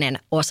toinen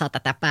osa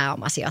tätä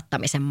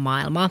pääomasijoittamisen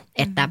maailmaa.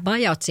 Että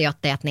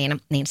buyout-sijoittajat,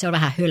 niin se on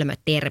vähän hölmö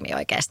termi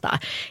oikeastaan.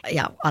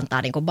 Ja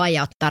antaa niin kuin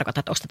buyout tarkoittaa,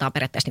 että ostetaan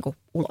periaatteessa niin kuin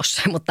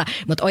ulos. Mutta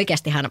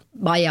oikeastihan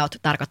buyout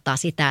tarkoittaa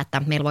sitä,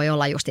 että meillä voi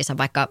olla justiinsa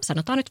vaikka,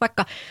 sanotaan nyt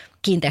vaikka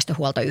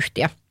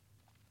kiinteistöhuoltoyhtiö.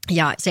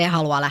 Ja se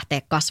haluaa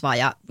lähteä kasvaa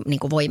ja niin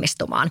kuin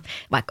voimistumaan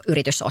vaikka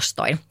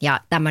yritysostoin. Ja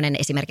tämmöinen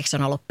esimerkiksi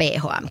on ollut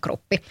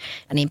PHM-gruppi.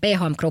 Niin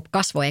PHM Group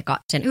kasvoi eka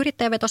sen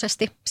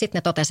yrittäjävetoisesti. Sitten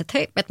ne totesivat, että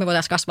hei, että me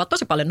voitaisiin kasvaa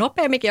tosi paljon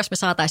nopeamminkin, jos me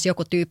saataisiin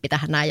joku tyyppi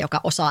tähän näin,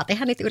 joka osaa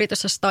tehdä niitä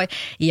yritysostoja.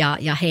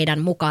 Ja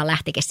heidän mukaan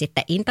lähtikin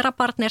sitten Intera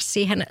Partners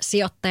siihen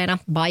sijoittajana,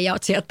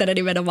 buyout-sijoittajana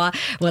nimenomaan,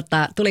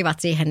 mutta tulivat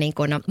siihen niin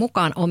kuin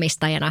mukaan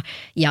omistajana.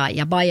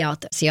 Ja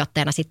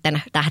buyout-sijoittajana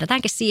sitten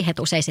tähdätäänkin siihen,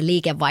 että usein se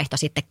liikevaihto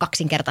sitten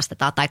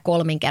kaksinkertaistetaan tai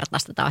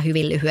kolminkertaistetaan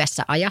hyvin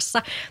lyhyessä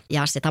ajassa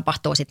ja se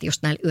tapahtuu sitten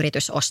just näillä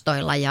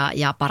yritysostoilla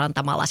ja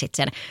parantamalla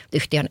sitten sen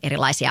yhtiön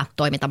erilaisia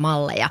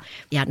toimintamalleja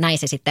ja näin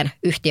se sitten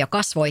yhtiö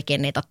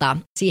kasvoikin niin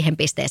siihen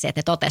pisteeseen, että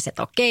ne totesivat,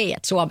 että okei,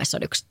 että Suomessa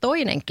on yksi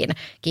toinenkin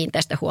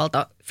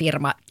kiinteistöhuoltofirma,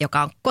 firma,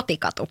 joka on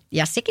Kotikatu.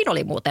 Ja sekin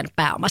oli muuten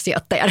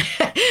pääomasijoittajan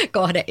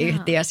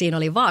kohdeyhtiö. Siinä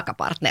oli Vaaka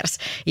Partners.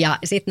 Ja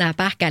sitten nämä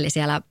pähkäili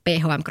siellä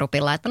PHM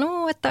Groupilla, että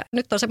että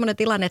nyt on semmoinen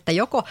tilanne, että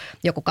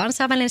joku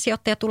kansainvälinen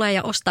sijoittaja tulee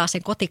ja ostaa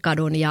sen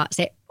Kotikadun ja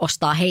se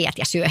ostaa heidät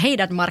ja syö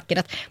heidän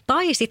markkinat.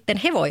 Tai sitten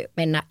he voi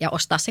mennä ja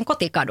ostaa sen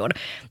Kotikadun.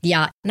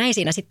 Ja näin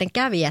siinä sitten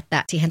kävi,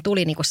 että siihen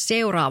tuli niinku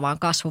seuraavaan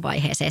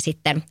kasvuvaiheeseen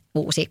sitten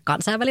uusi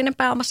kansainvälinen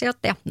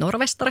pääomasijoittaja,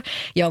 Norvestor,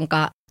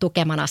 jonka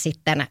tukemana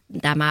sitten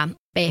tämä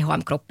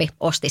PHM-gruppi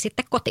osti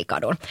sitten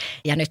Kotikadun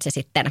ja nyt se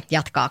sitten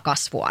jatkaa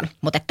kasvuaan.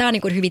 Mutta tämä on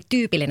niin kuin hyvin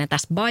tyypillinen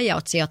tässä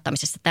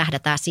buyout-sijoittamisessa,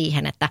 tähdätään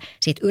siihen, että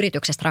siitä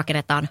yrityksestä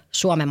rakennetaan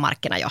Suomen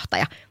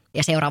markkinajohtaja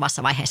ja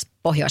seuraavassa vaiheessa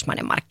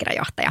pohjoismainen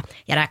markkinajohtaja.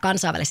 Ja nämä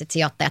kansainväliset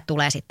sijoittajat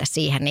tulee sitten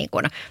siihen, niin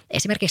kuin,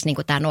 esimerkiksi niin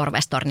kuin tämä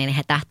Norvestor, niin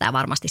he tähtää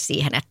varmasti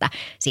siihen, että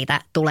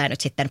siitä tulee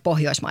nyt sitten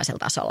pohjoismaisella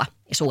tasolla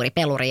suuri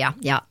peluri.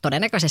 Ja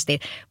todennäköisesti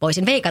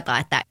voisin veikata,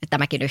 että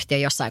tämäkin yhtiö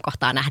jossain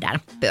kohtaa nähdään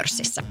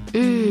pörssissä.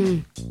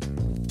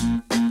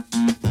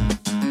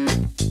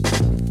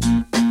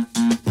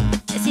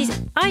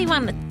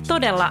 Aivan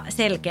todella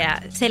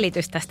selkeä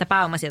selitys tästä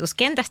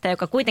pääomasijoituskentästä,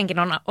 joka kuitenkin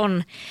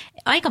on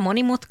aika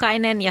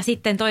monimutkainen ja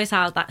sitten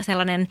toisaalta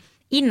sellainen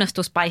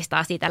innostus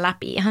paistaa siitä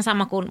läpi. Ihan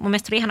sama kuin mun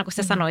mielestä oli ihana, kun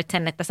sä sanoit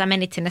sen, että sä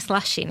menit sinne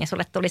Slushiin ja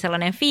sulle tuli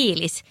sellainen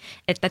fiilis,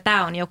 että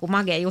tämä on joku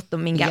magea juttu,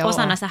 minkä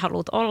osana sä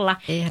haluat olla.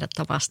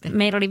 Ehdottomasti.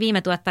 Meillä oli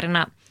viime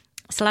tuottarina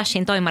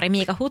Slushin toimari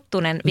Miika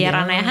Huttunen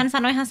vieraana ja hän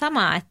sanoi ihan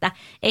samaa, että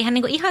ei hän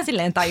niinku ihan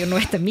silleen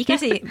tajunnut, että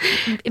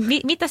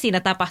mitä siinä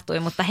tapahtui,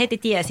 mutta heti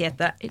tiesi,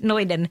 että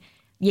noiden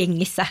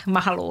jengissä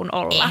mä haluun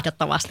olla.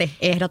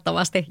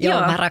 Ehdottomasti. Joo,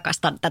 mä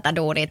rakastan tätä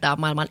duunia. Tämä on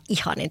maailman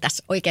ihanin.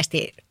 Tässä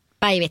oikeasti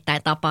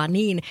päivittäin tapaa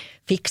niin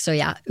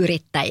fiksuja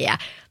yrittäjiä,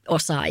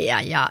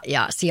 osaajia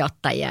ja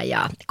sijoittajia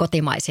ja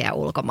kotimaisia ja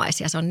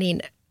ulkomaisia. Se on niin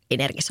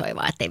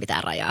energisoivaa, ettei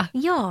mitään rajaa.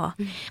 Joo.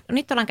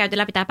 Nyt ollaan käyty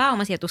läpi tämä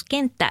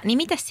pääomasijoituskenttä, niin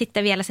miten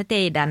sitten vielä se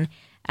teidän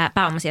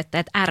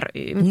pääomasijoittajat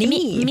ry?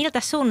 Niin. Miltä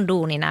sun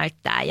duuni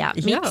näyttää ja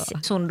miksi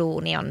sun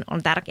duuni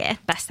on tärkeä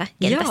tässä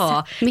kentässä?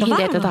 Joo. Mihin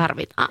teitä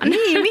tarvitaan?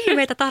 Niin, mihin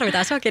meitä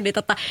tarvitaan. Se onkin niin,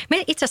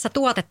 me itse asiassa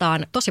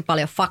tuotetaan tosi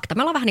paljon faktaa.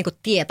 Me ollaan vähän niin kuin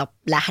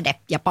tietolähde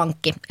ja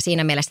pankki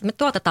siinä mielessä, että me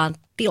tuotetaan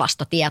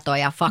tilastotietoa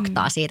ja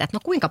faktaa siitä, että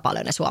kuinka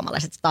paljon ne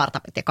suomalaiset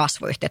startupit ja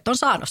kasvuyhtiöt on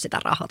saanut sitä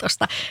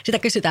rahoitusta. Sitä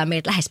kysytään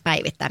meiltä lähes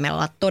päivittäin. Meillä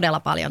on todella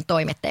paljon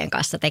toimittajien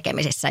kanssa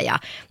tekemisissä ja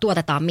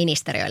tuotetaan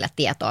ministeriöille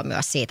tietoa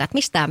myös siitä, että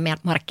mistä tämä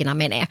markkina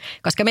menee.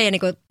 Koska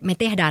me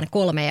tehdään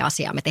 3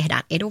 asiaa. Me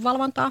tehdään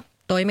edunvalvontaa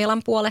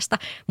toimialan puolesta,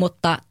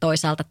 mutta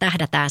toisaalta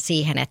tähdätään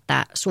siihen,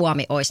 että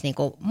Suomi olisi niin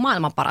kuin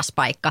maailman paras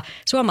paikka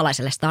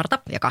suomalaiselle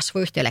startup- ja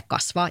kasvuyhtiöille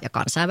kasvaa ja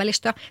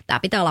kansainvälistyä. Tämä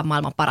pitää olla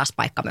maailman paras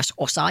paikka myös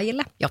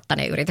osaajille, jotta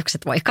ne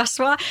yritykset voi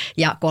kasvaa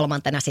ja 3.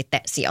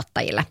 sitten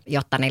sijoittajille,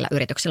 jotta niillä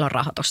yrityksillä on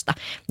rahoitusta.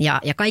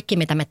 Ja kaikki,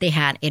 mitä me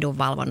tehdään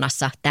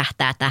edunvalvonnassa,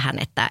 tähtää tähän,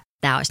 että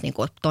tämä olisi niin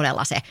kuin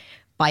todella se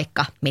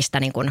paikka, mistä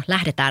niin kuin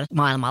lähdetään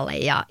maailmalle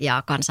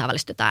ja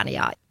kansainvälistytään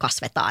ja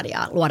kasvetaan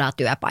ja luodaan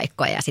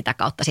työpaikkoja ja sitä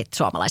kautta sitten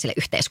suomalaisille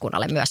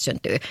yhteiskunnalle myös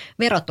syntyy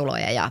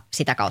verotuloja ja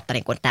sitä kautta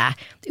niin kuin tämä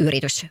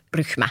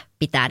yritysryhmä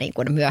pitää niin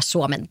kuin myös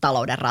Suomen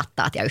talouden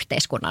rattaat ja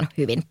yhteiskunnan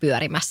hyvin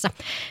pyörimässä.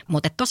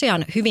 Mutta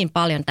tosiaan hyvin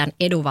paljon tämän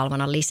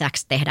edunvalvonnan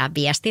lisäksi tehdään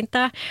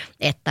viestintää,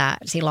 että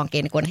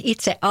silloinkin kun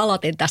itse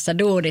aloitin tässä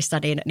duunissa,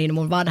 niin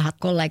mun vanhat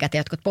kollegat ja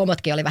jotkut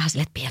pomotkin oli vähän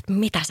silleen, että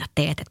mitä sä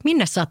teet, että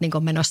minne sä oot niin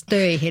kuin menossa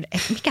töihin,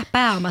 että mikä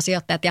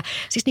pääomasijoittajat ja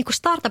siis niin kuin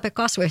startup- ja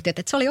kasvuyhtiöt,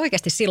 että se oli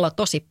oikeasti silloin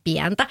tosi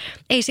pientä.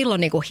 Ei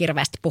silloin niin kuin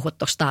hirveästi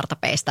puhuttu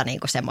startupeista niin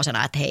kuin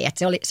semmoisena, että hei,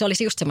 että se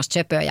olisi just semmoista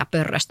söpöä ja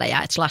pörröstä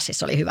ja että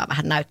Slushissa oli hyvä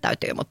vähän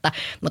näyttäytyy, mutta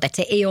että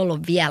se ei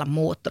ollut vielä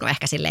muuttunut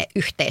ehkä sille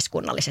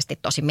yhteiskunnallisesti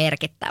tosi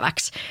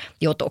merkittäväksi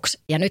jutuksi.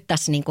 Ja nyt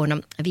tässä niin kuin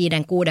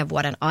 5-6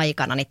 vuoden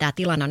aikana niin tämä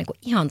tilanne on niin kuin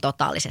ihan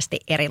totaalisesti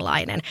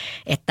erilainen,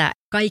 että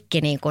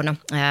kaikki niin kuin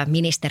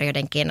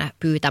ministeriöidenkin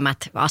pyytämät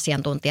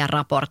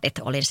asiantuntijaraportit,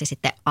 oli se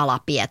sitten Ala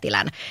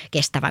Pietilän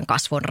kestävän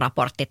kasvun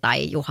raportti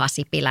tai Juha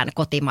Sipilän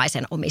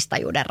kotimaisen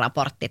omistajuuden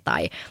raportti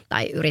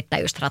tai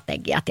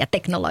yrittäjyysstrategiat ja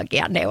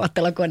teknologian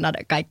neuvottelukunnan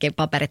kaikki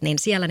paperit, niin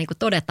siellä niin kuin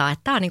todetaan,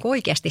 että tämä on niin kuin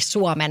oikeasti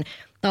Suomen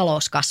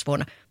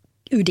talouskasvun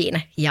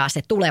ydin ja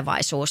se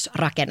tulevaisuus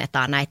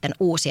rakennetaan näiden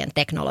uusien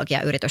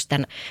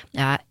teknologiayritysten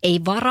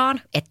ei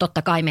varaan. Että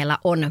totta kai meillä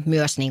on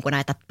myös niin kuin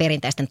näitä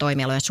perinteisten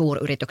toimialojen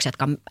suuryrityksiä,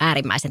 jotka on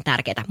äärimmäisen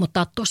tärkeitä,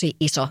 mutta on tosi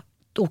iso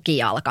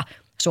tukijalka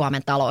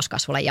Suomen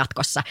talouskasvulle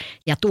jatkossa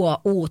ja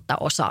tuo uutta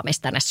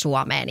osaamista tänne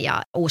Suomeen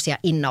ja uusia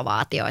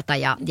innovaatioita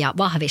ja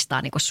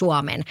vahvistaa niin kuin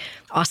Suomen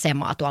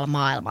asemaa tuolla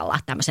maailmalla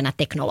tämmöisenä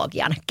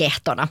teknologian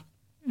kehtona.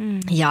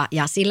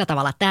 Ja sillä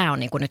tavalla tämä on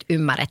niin kuin nyt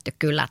ymmärretty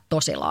kyllä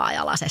tosi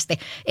laaja-alaisesti.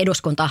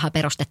 Eduskuntaahan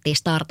perustettiin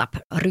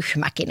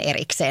startup-ryhmäkin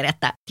erikseen,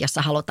 että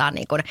jossa halutaan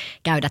niin kuin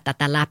käydä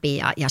tätä läpi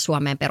ja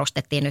Suomeen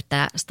perustettiin nyt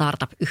tämä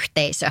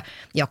startup-yhteisö,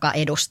 joka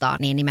edustaa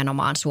niin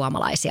nimenomaan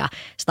suomalaisia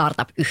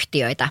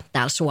startup-yhtiöitä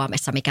täällä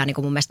Suomessa, mikä on niin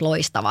kuin mun mielestä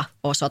loistava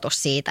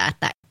osoitus siitä,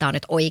 että tämä on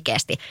nyt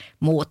oikeasti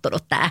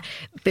muuttunut tämä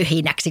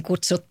pyhinäksi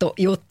kutsuttu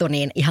juttu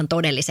niin ihan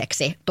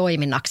todelliseksi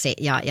toiminnaksi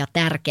ja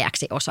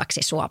tärkeäksi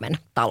osaksi Suomen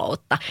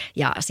taloutta.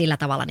 ja sillä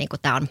tavalla niin kuin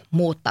tämä on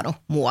muuttanut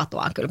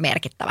muotoaan kyllä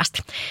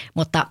merkittävästi.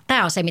 Mutta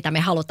tämä on se, mitä me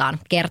halutaan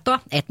kertoa,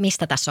 että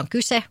mistä tässä on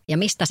kyse ja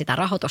mistä sitä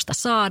rahoitusta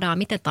saadaan,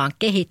 miten tämä on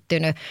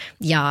kehittynyt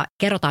ja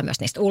kerrotaan myös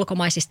niistä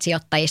ulkomaisista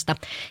sijoittajista.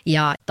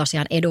 Ja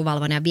tosiaan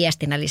edunvalvonnan ja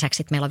viestinnän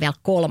lisäksi meillä on vielä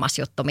 3.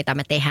 juttu, mitä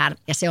me tehdään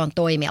ja se on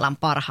toimialan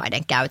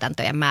parhaiden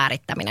käytäntöjen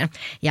määrittäminen.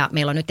 Ja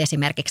meillä on nyt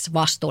esimerkiksi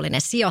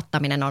vastuullinen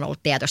sijoittaminen on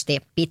ollut tietysti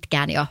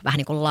pitkään jo vähän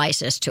niin kuin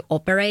license to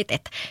operate,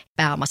 että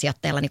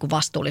pääomasijoittajilla niin kuin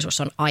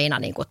vastuullisuus on aina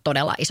niin kuin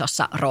todella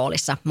isossa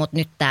roolissa, mutta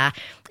nyt tämä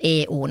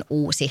EUn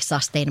uusi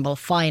Sustainable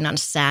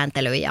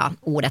Finance-sääntely ja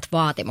uudet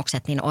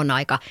vaatimukset niin on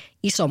aika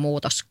iso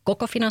muutos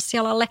koko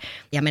finanssialalle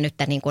ja me nyt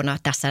niin kuin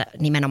tässä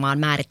nimenomaan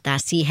määrittää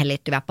siihen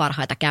liittyviä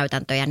parhaita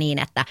käytäntöjä niin,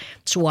 että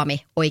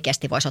Suomi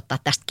oikeasti voisi ottaa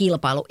tästä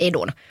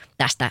kilpailuedun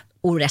tästä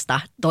uudesta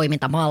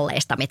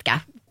toimintamalleista, mitkä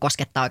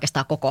koskettaa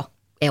oikeastaan koko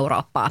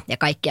Eurooppaa ja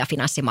kaikkia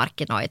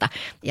finanssimarkkinoita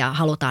ja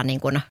halutaan niin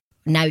kuin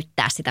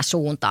näyttää sitä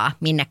suuntaa,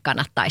 minne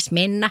kannattaisi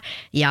mennä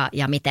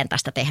ja miten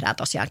tästä tehdään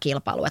tosiaan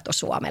kilpailuetu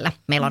Suomelle.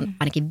 Meillä on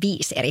ainakin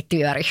 5 eri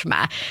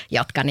työryhmää,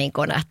 jotka niin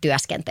kuin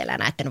työskentelee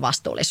näiden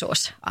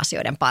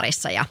vastuullisuusasioiden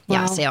parissa ja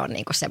se on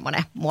niin kuin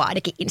semmoinen mua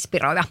ainakin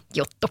inspiroiva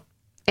juttu.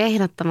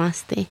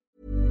 Ehdottomasti.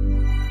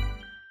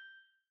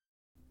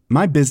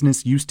 My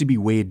business used to be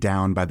weighed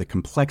down by the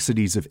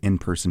complexities of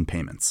in-person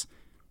payments.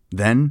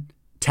 Then,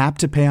 Tap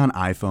to Pay on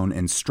iPhone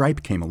and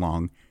Stripe came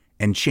along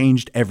and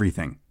changed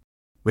everything.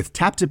 With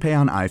Tap to Pay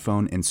on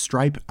iPhone and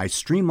Stripe, I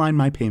streamlined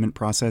my payment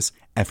process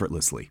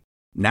effortlessly.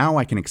 Now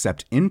I can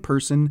accept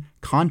in-person,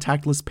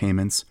 contactless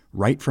payments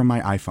right from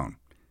my iPhone.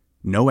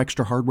 No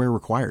extra hardware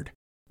required.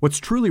 What's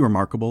truly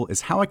remarkable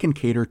is how I can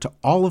cater to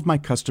all of my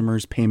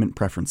customers' payment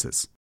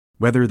preferences.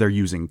 Whether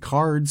they're using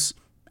cards,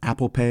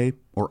 Apple Pay,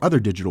 or other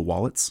digital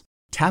wallets,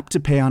 Tap to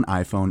Pay on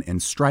iPhone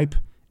and Stripe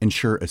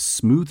ensure a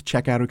smooth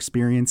checkout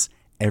experience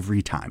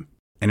every time.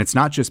 And it's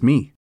not just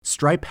me.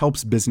 Stripe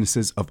helps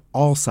businesses of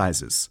all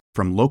sizes,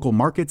 from local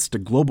markets to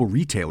global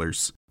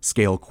retailers,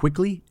 scale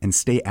quickly and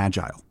stay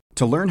agile.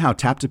 To learn how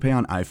Tap to Pay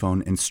on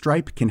iPhone and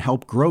Stripe can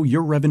help grow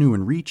your revenue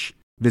and reach,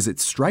 visit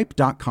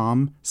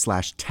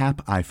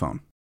stripe.com/tapiphone.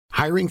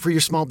 Hiring for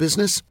your small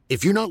business?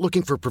 If you're not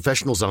looking for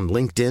professionals on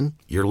LinkedIn,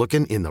 you're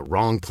looking in the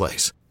wrong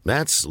place.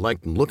 That's like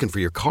looking for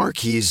your car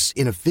keys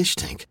in a fish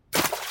tank.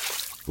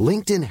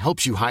 LinkedIn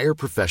helps you hire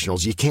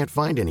professionals you can't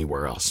find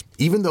anywhere else,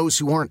 even those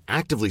who aren't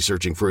actively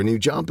searching for a new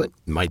job but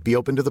might be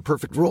open to the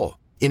perfect role.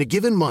 In a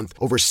given month,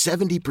 over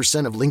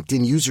 70% of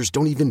LinkedIn users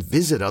don't even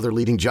visit other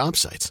leading job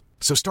sites.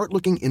 So start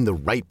looking in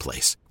the right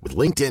place. With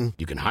LinkedIn,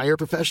 you can hire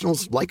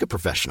professionals like a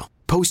professional.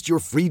 Post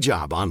your free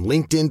job on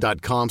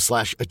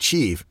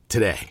linkedin.com/achieve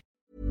today.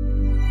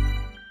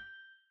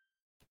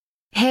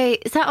 Hei,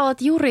 sä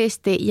oot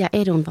juristi ja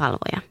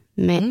edunvalvoja.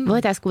 Me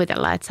voitaisiin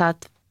kuvitella, että sä oot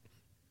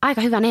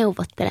aika hyvä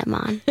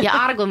neuvottelemaan ja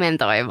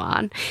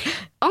argumentoimaan.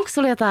 Onko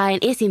sulla jotain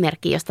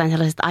esimerkkiä jostain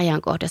sellaisesta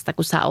ajankohdasta,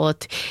 kun sä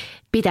oot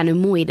pitänyt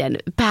muiden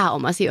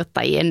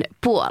pääomasijoittajien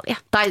puolia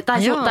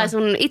tai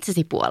sun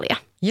itsesi puolia?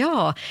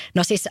 Joo,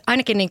 no siis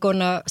ainakin niin kun,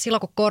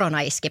 silloin kun korona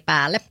iski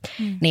päälle,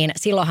 niin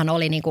silloinhan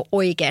oli niin kuin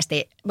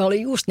oikeasti, me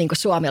oli just niin kuin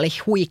Suomi oli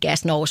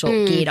huikeassa nousu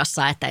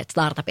kiidossa, että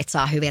startupit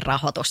saa hyvin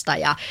rahoitusta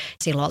ja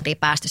silloin oltiin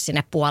päästy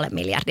sinne 500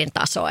 miljardin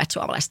tasoon, että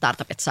suomalaiset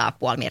startupit saa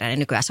 500 miljardia,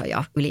 nykyään se on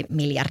jo yli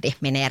miljardi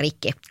menee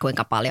rikki,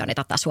 kuinka paljon niin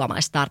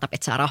suomalaiset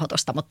startupit saa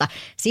rahoitusta, mutta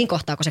siinä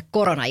kohtaa kun se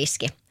korona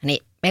iski,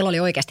 niin meillä oli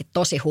oikeasti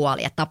tosi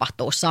huoli, että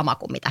tapahtuu sama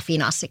kuin mitä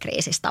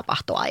finanssikriisissä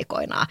tapahtui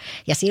aikoinaan.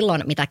 Ja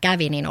silloin mitä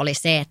kävi, niin oli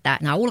se, että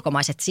nämä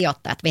ulkomaiset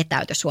sijoittajat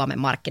vetäytyi Suomen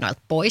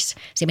markkinoilta pois.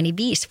 Se meni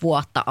 5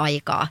 vuotta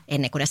aikaa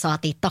ennen kuin ne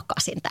saatiin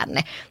takaisin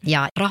tänne.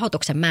 Ja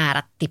rahoituksen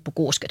määrä tippui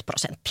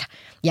 60%.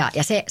 Ja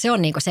se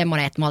on niinku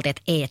semmoinen, että me oltiin,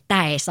 että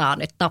tämä ei saa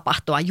nyt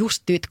tapahtua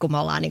just nyt, kun me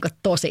ollaan niinku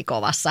tosi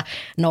kovassa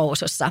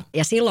nousussa.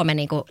 Ja silloin me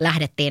niinku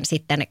lähdettiin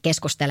sitten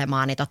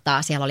keskustelemaan, niin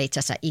siellä oli itse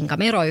asiassa Inka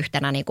Mero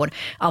yhtenä niinku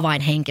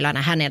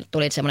avainhenkilönä. Hänellä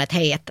tuli semmoinen, että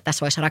hei, että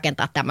tässä voisi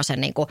rakentaa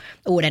tämmöisen niin kuin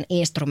uuden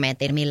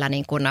instrumentin, millä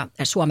niin kuin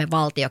Suomen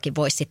valtiokin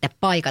voisi sitten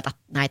paikata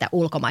näitä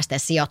ulkomaisten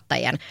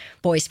sijoittajien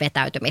pois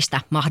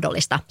vetäytymistä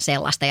mahdollista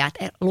sellaista ja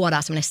että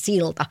luodaan semmoinen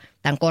silta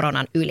tämän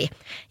koronan yli.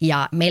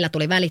 Ja meillä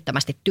tuli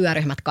välittömästi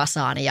työryhmät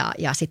kasaan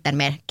ja sitten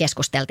me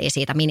keskusteltiin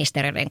siitä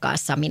ministereiden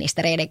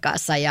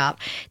kanssa ja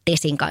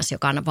TESin kanssa,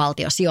 joka on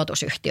valtion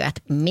sijoitusyhtiö,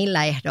 että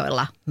millä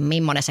ehdoilla,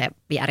 millainen se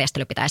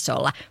järjestely pitäisi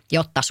olla,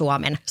 jotta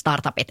Suomen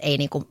startupit ei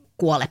niin kuin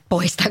kuole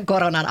pois tämän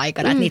koronan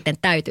aikana, että niiden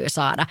täytyy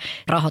saada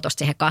rahoitusta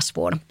siihen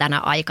kasvuun tänä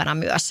aikana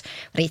myös,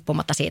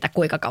 riippumatta siitä,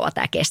 kuinka kauan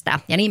tämä kestää.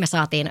 Ja niin me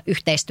saatiin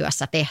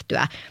yhteistyössä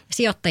tehtyä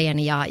sijoittajien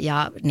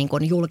ja niin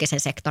kuin julkisen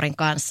sektorin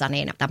kanssa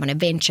niin tämmöinen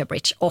Venture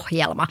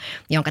Bridge-ohjelma,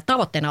 jonka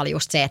tavoitteena oli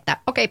just se, että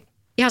okei,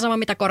 ihan sama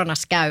mitä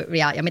koronassa käy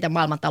ja miten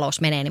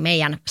maailmantalous menee, niin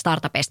meidän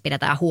startupeista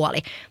pidetään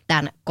huoli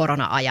tämän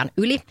korona-ajan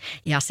yli.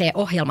 Ja se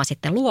ohjelma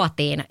sitten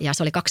luotiin ja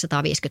se oli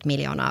 250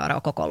 miljoonaa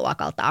euroa koko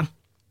luokaltaan.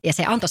 Ja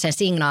se antoi sen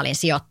signaalin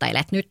sijoittajille,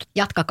 että nyt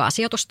jatkakaa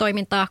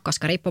sijoitustoimintaa,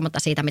 koska riippumatta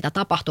siitä, mitä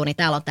tapahtuu, niin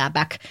täällä on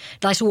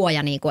tämä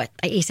suoja, niin kuin,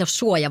 että ei se ole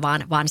suoja,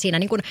 vaan siinä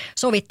niin kuin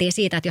sovittiin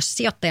siitä, että jos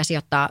sijoittaja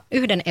sijoittaa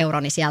 1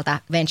 euron, niin sieltä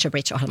Venture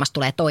Bridge-ohjelmasta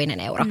tulee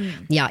 2 euro.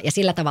 Ja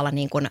sillä tavalla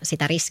niin kuin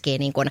sitä riskiä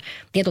niin kuin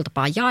tietyllä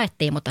tapaa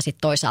jaettiin, mutta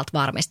sitten toisaalta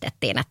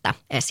varmistettiin, että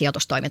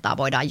sijoitustoimintaa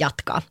voidaan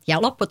jatkaa.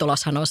 Ja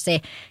lopputuloshan on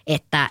se,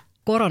 että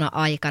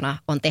korona-aikana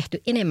on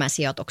tehty enemmän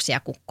sijoituksia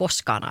kuin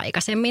koskaan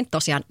aikaisemmin.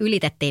 Tosiaan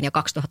ylitettiin jo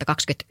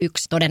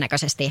 2021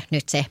 todennäköisesti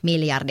nyt se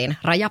miljardin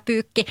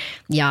rajapyykki.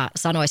 Ja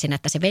sanoisin,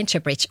 että se Venture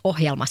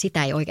Bridge-ohjelma,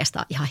 sitä ei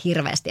oikeastaan ihan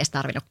hirveästi edes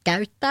tarvinnut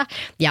käyttää.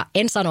 Ja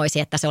en sanoisi,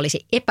 että se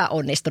olisi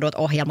epäonnistunut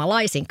ohjelma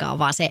laisinkaan,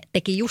 vaan se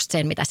teki just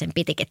sen, mitä sen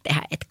pitikin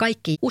tehdä. Että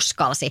kaikki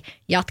uskalsi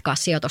jatkaa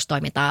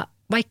sijoitustoimintaa,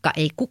 vaikka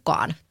ei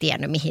kukaan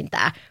tiennyt, mihin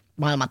tämä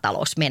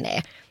maailmantalous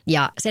menee.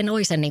 Ja sen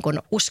oli sen niin kuin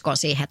uskon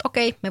siihen, että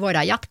okei, me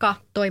voidaan jatkaa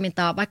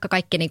toimintaa, vaikka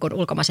kaikki niin kuin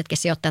ulkomaisetkin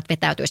sijoittajat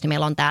vetäytyisi, niin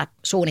meillä on tämä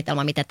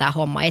suunnitelma, miten tämä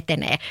homma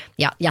etenee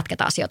ja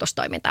jatketaan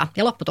sijoitustoimintaa.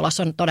 Ja lopputulos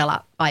on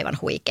todella aivan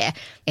huikea.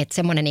 Että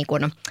semmoinen niin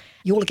kuin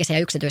julkisen ja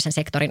yksityisen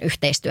sektorin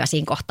yhteistyö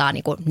siinä kohtaa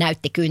niin kuin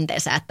näytti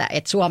kyntensä, että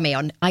Suomi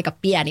on aika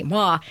pieni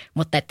maa,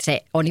 mutta että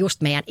se on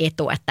just meidän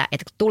etu, että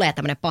kun tulee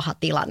tämmöinen paha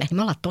tilanne, niin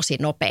me ollaan tosi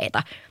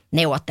nopeita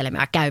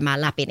neuvottelemaan ja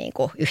käymään läpi niin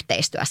kuin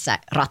yhteistyössä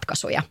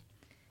ratkaisuja.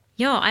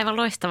 Joo, aivan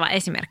loistava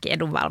esimerkki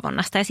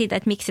edunvalvonnasta ja siitä,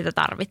 että miksi sitä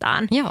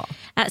tarvitaan. Joo.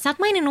 Sä oot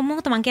maininnut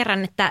muutaman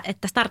kerran,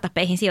 että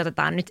startuppeihin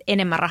sijoitetaan nyt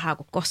enemmän rahaa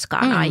kuin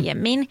koskaan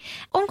aiemmin.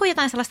 Onko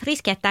jotain sellaista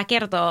riskiä, että tämä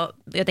kertoo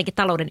jotenkin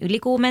talouden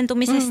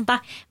ylikuumentumisesta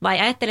vai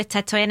ajattelet sä,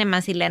 että se on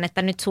enemmän silleen,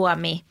 että nyt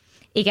Suomi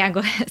ikään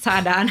kuin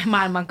saadaan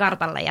maailman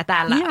kartalle ja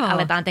täällä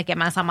aletaan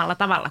tekemään samalla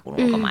tavalla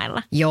kuin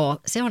ulkomailla? Joo,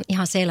 se on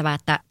ihan selvää,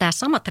 että tämä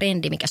sama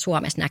trendi, mikä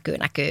Suomessa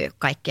näkyy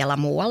kaikkialla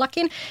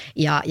muuallakin.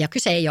 Ja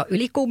kyse ei ole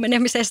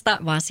ylikuumenemisesta,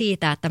 vaan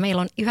siitä, että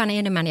meillä on yhä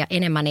enemmän ja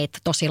enemmän niitä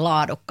tosi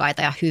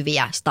laadukkaita ja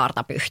hyviä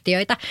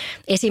startup-yhtiöitä.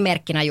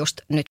 Esimerkkinä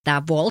just nyt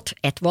tämä Volt,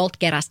 että Volt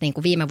keräsi niin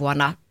kuin viime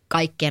vuonna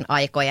kaikkien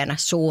aikojen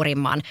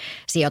suurimman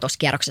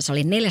sijoituskierroksessa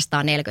oli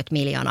 440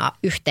 miljoonaa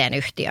yhteen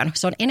yhtiön.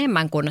 Se on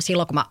enemmän kuin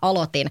silloin, kun mä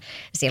aloitin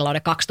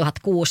silloin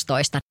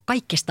 2016.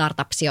 Kaikki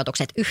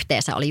startup-sijoitukset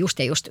yhteensä oli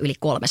just yli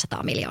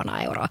 300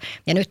 miljoonaa euroa.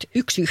 Ja nyt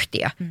yksi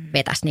yhtiö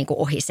vetäisi niin kuin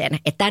ohi sen.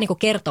 Että tämä niin kuin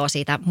kertoo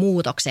siitä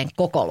muutoksen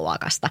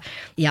kokoluokasta.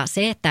 Ja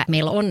se, että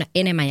meillä on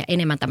enemmän ja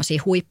enemmän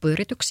tämmöisiä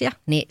huippuyrityksiä,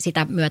 niin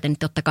sitä myöten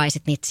totta kai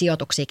sit niitä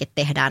sijoituksiakin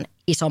tehdään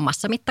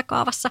isommassa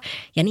mittakaavassa.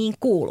 Ja niin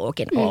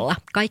kuuluukin olla.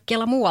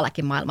 Kaikkialla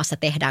muuallakin maailmassa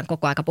tehdään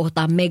koko aika,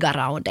 puhutaan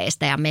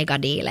megaraundeista ja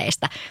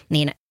megadiileistä,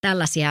 niin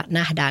tällaisia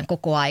nähdään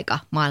koko aika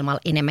maailmalla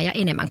enemmän ja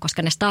enemmän,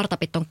 koska ne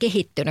startupit on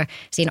kehittynyt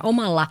siinä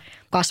omalla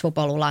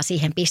kasvupolullaan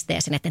siihen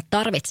pisteeseen, että ne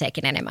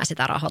tarvitseekin enemmän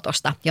sitä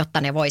rahoitusta,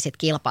 jotta ne voisit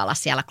kilpailla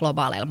siellä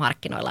globaaleilla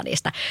markkinoilla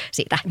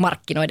siitä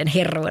markkinoiden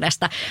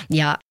herruudesta.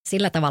 Ja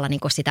sillä tavalla niin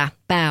kuin sitä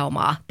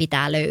pääomaa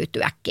pitää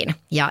löytyäkin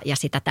ja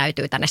sitä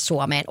täytyy tänne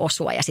Suomeen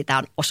osua ja sitä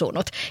on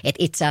osunut. Et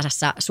itse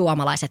asiassa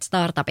suomalaiset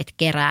startupit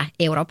kerää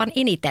Euroopan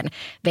eniten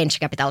venture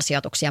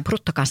capital-sijoituksia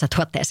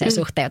bruttokansantuotteeseen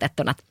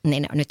suhteutettuna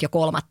niin nyt jo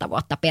 3.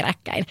 vuotta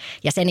peräkkäin.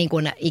 Ja se niin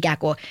kuin ikään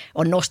kuin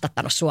on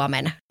nostattanut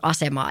Suomen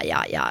asemaa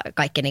ja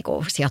kaikki niin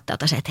kuin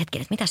sijoittajat on se, että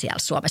hetken, että mitä siellä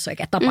Suomessa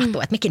oikein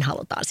tapahtuu, että mekin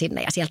halutaan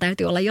sinne ja siellä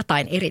täytyy olla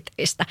jotain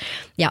erityistä.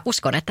 Ja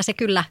uskon, että se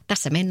kyllä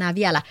tässä mennään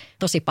vielä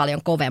tosi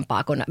paljon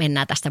kovempaa, kun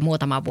mennään tästä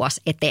muutama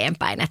vuosi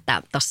eteenpäin.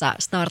 Että tuossa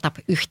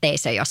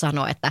startup-yhteisö jo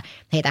sanoi, että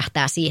he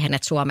tähtää siihen,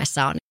 että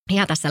Suomessa on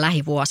ihan tässä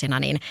lähivuosina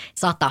niin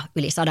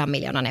yli 100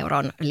 miljoonan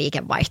euron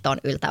liikevaihtoon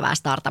yltävää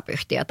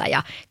startup-yhtiötä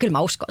ja kyllä mä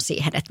uskon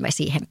siihen, että me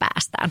siihen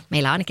päästään.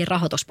 Meillä ainakin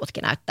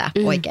rahoitusputki näyttää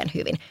oikein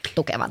hyvin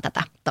tukevan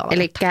tätä taloutta.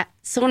 Elikkä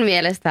sun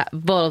mielestä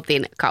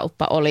Voltin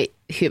kauppa oli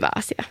hyvä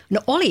asia?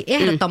 No oli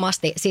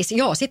ehdottomasti. Siis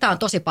joo, sitä on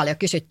tosi paljon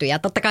kysytty ja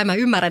totta kai mä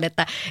ymmärrän,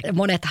 että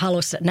monet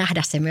halus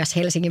nähdä se myös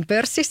Helsingin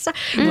pörssissä,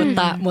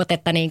 mutta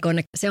että niin kun,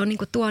 se on niin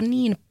kun tuo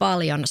niin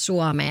paljon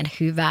Suomeen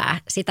hyvää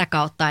sitä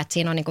kautta, että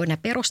siinä on niin kun ne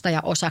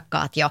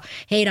perustajaosakkaat jo,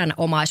 heidän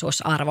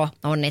omaisuusarvo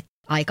on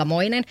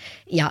aikamoinen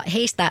ja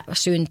heistä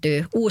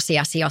syntyy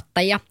uusia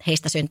sijoittajia,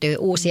 heistä syntyy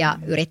uusia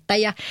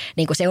yrittäjiä,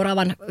 niin kuin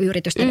seuraavan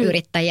yritysten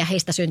yrittäjiä,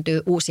 heistä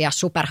syntyy uusia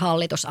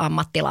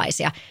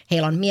superhallitusammattilaisia.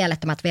 Heillä on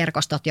mielettömät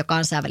verkostot jo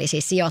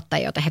kansainvälisiä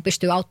sijoittajia, joita he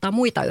pystyvät auttamaan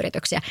muita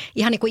yrityksiä.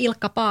 Ihan niin kuin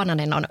Ilkka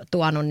Paananen on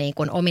tuonut niin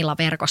kuin omilla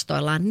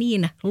verkostoillaan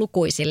niin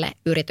lukuisille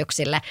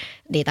yrityksille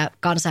niitä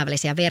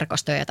kansainvälisiä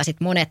verkostoja, joita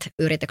sitten monet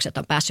yritykset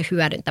on päässyt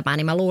hyödyntämään,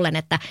 niin mä luulen,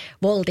 että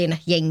Voltin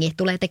jengi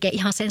tulee tekemään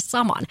ihan sen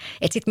saman.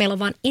 Että sitten meillä on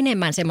vaan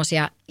enemmän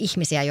semmoisia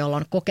ihmisiä, joilla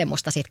on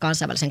kokemusta siitä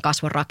kansainvälisen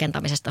kasvun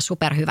rakentamisesta,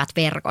 superhyvät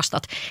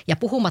verkostot. Ja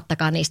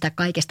puhumattakaan niistä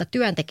kaikista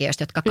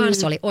työntekijöistä, jotka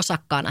kanssa oli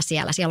osakkaana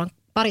siellä. Siellä on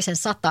parisen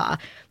sataa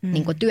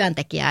niin kuin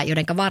työntekijää,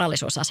 joiden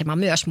varallisuusasema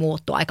myös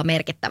muuttuu aika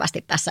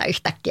merkittävästi tässä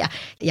yhtäkkiä.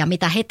 Ja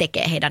mitä he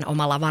tekee heidän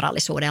omalla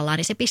varallisuudellaan,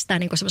 niin se pistää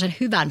niin kuin semmoisen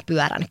hyvän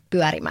pyörän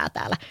pyörimään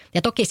täällä.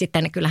 Ja toki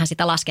sitten kyllähän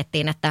sitä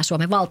laskettiin, että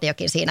Suomen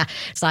valtiokin siinä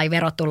sai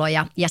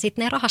verotuloja. Ja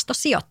sitten ne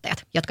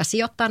rahastosijoittajat, jotka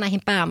sijoittaa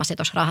näihin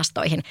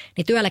pääomasijoitusrahastoihin,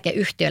 niin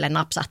työeläkeyhtiöille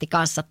napsahti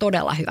kanssa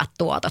todella hyvät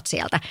tuotot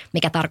sieltä,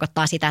 mikä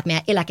tarkoittaa sitä, että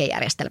meidän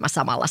eläkejärjestelmä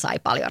samalla sai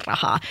paljon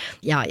rahaa.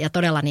 Ja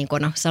todella niin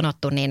kuin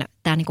sanottu, niin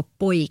tämä niin kuin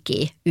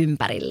poikii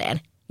ympärilleen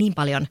niin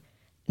paljon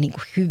niin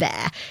kuin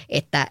hyvää,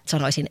 että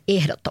sanoisin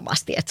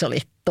ehdottomasti, että se oli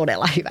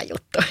todella hyvä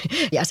juttu.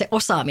 Ja se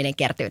osaaminen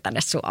kertyy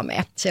tänne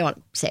Suomeen. Se on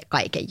se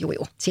kaiken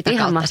juju. Sitä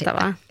ihan kautta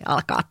mahtavaa. sitten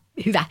alkaa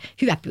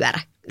hyvä pyörä.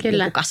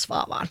 Kyllä. Niin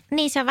kasvaa vaan.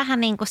 Niin se on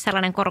vähän niin kuin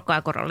sellainen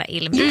korkoa korolle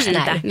ilmiö. Just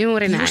näin.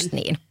 Juuri näin. Just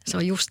niin. Se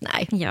on just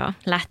näin. Joo,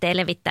 lähtee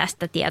levittää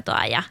sitä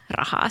tietoa ja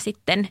rahaa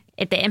sitten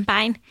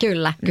eteenpäin.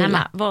 Kyllä.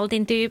 Nämä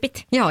Voltin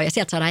tyypit. Joo, ja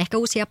sieltä saadaan ehkä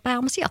uusia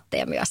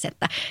pääomasijoittajia myös,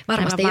 että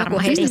varmasti Aivan joku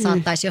varmasti. heistä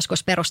saattaisi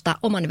joskus perustaa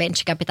oman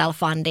venture capital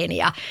fundin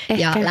ja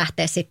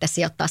lähteä sitten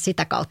sijoittaa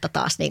sitä kautta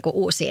taas niin kuin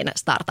uusiin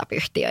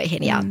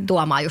startup-yhtiöihin ja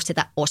tuomaan just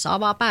sitä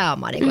osaavaa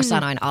pääomaa, niin kuin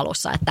sanoin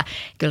alussa, että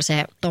kyllä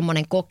se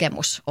tommoinen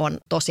kokemus on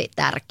tosi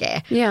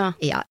tärkeä. Joo.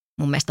 Ja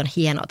mun mielestä on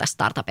hienoa tässä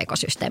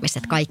startup-ekosysteemissä,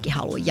 että kaikki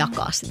haluaa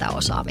jakaa sitä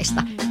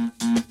osaamista.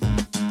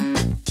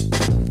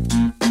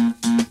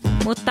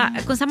 Mutta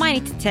kun sä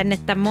mainitsit sen,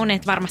 että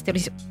monet varmasti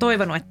olisi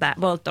toivonut, että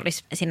Volt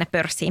olisi sinne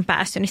pörssiin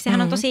päässyt, niin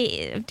sehän on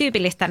tosi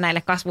tyypillistä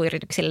näille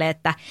kasvuyrityksille,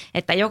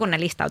 että joko ne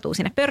listautuu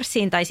sinne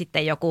pörssiin tai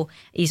sitten joku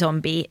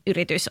isompi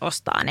yritys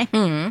ostaa ne.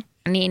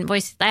 Niin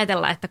voisit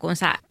ajatella, että kun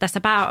sä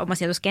tässä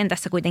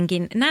pääomasijoituskentässä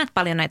kuitenkin näet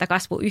paljon näitä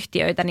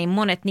kasvuyhtiöitä, niin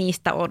monet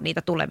niistä on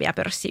niitä tulevia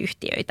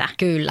pörssiyhtiöitä.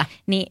 Kyllä.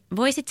 Niin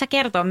voisit sä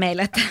kertoa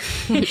meille, että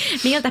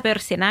miltä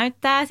pörssi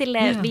näyttää sille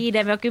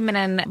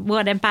 5-10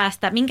 vuoden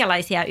päästä,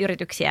 minkälaisia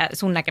yrityksiä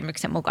sun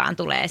näkemyksen mukaan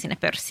tulee sinne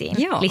pörssiin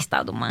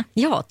listautumaan?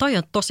 Joo, toi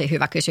on tosi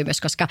hyvä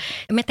kysymys, koska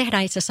me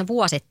tehdään itse asiassa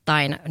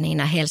vuosittain niin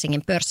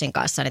Helsingin pörssin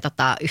kanssa niin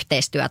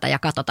yhteistyötä ja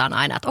katsotaan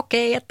aina, että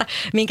okei, että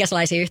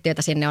minkälaisia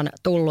yhtiöitä sinne on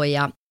tullut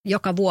ja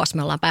joka vuosi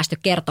me ollaan päästy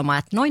kertomaan,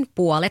 että noin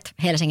puolet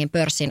Helsingin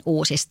pörssin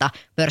uusista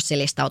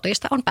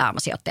pörssilistautujista on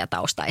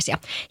pääomasijoittajataustaisia.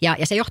 Ja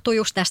se johtuu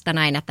just tästä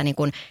näin, että niin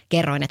kuin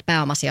kerroin, että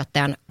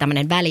pääomasijoittajan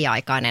tämmöinen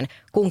väliaikainen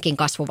kunkin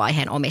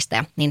kasvuvaiheen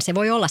omistaja, niin se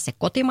voi olla se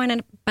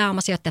kotimainen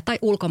pääomasijoittaja tai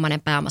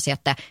ulkomainen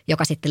pääomasijoittaja,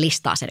 joka sitten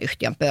listaa sen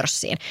yhtiön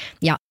pörssiin.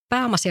 Ja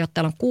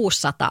pääomasijoittajalla on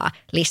 600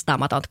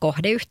 listaamatonta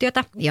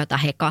kohdeyhtiötä, joita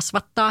he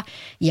kasvattaa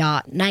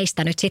ja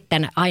näistä nyt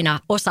sitten aina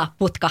osa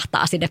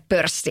putkahtaa sinne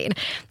pörssiin.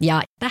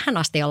 Ja tähän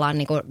asti ollaan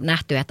niin kuin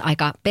nähty, että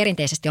aika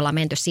perinteisesti ollaan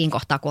menty siinä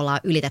kohtaa, kun ollaan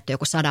ylitetty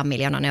joku 100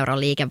 miljoonan euron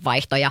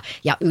liikevaihto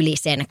ja yli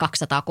sen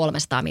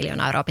 200-300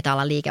 miljoonaa euroa pitää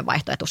olla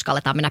liikevaihto, että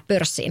uskalletaan mennä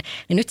pörssiin.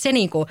 Niin nyt se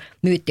niin kuin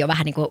myytti on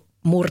vähän niin kuin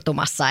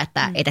murtumassa,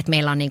 että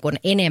meillä on niin kuin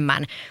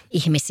enemmän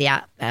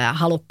ihmisiä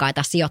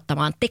halukkaita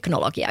sijoittamaan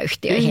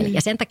teknologiayhtiöihin.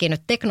 Ja sen takia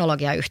nyt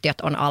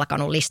teknologiayhtiöt on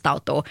alkanut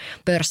listautua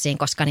pörssiin,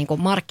 koska niin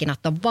kuin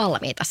markkinat on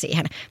valmiita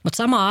siihen. Mutta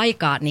samaan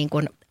aikaan niin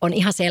kuin on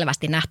ihan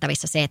selvästi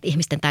nähtävissä se, että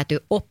ihmisten täytyy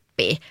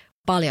oppia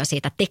paljon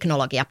siitä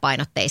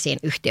teknologiapainotteisiin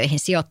yhtiöihin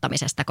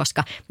sijoittamisesta,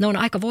 koska ne on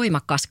aika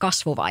voimakkaassa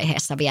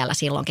kasvuvaiheessa vielä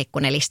silloinkin,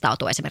 kun ne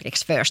listautuu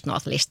esimerkiksi First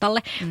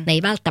North-listalle. Ne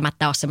ei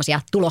välttämättä ole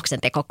semmoisia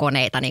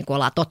tuloksentekokoneita, niin kuin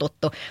ollaan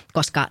totuttu,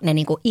 koska ne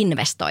niin kuin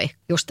investoi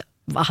just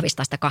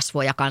vahvistaa sitä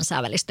kasvua ja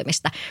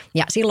kansainvälistymistä.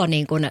 Ja silloin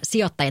niin kuin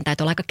sijoittajien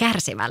täytyy olla aika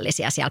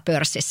kärsivällisiä siellä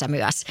pörssissä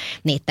myös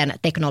niiden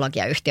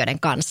teknologiayhtiöiden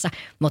kanssa.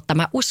 Mutta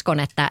mä uskon,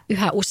 että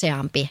yhä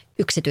useampi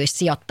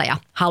yksityissijoittaja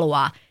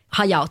haluaa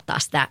hajauttaa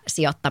sitä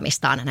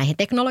sijoittamistaan näihin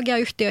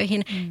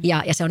teknologiayhtiöihin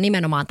ja se on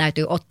nimenomaan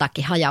täytyy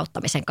ottaakin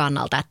hajauttamisen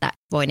kannalta, että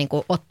voi niin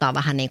kuin ottaa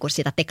vähän niin kuin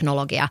sitä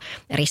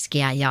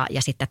teknologiariskiä ja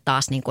sitten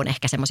taas niin kuin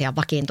ehkä semmoisia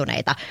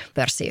vakiintuneita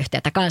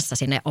pörssiyhtiöitä kanssa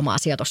sinne omaa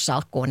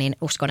sijoitussalkkuun, niin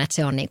uskon, että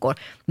se on niin kuin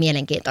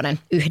mielenkiintoinen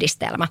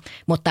yhdistelmä.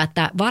 Mutta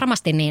että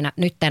varmasti niin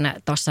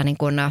nytten tuossa niin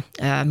kuin,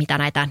 mitä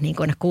näitä niin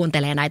kuin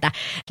kuuntelee näitä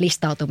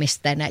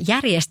listautumisten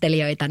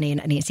järjestelijöitä,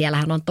 niin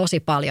siellähän on tosi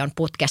paljon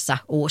putkessa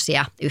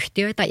uusia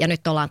yhtiöitä ja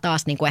nyt ollaan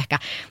taas niin kuin ehkä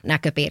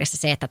näköpiirissä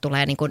se, että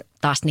tulee niin kuin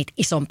taas niitä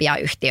isompia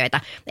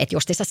yhtiöitä. Että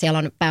justissa siellä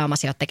on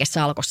pääomasijoittajien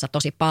salkussa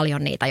tosi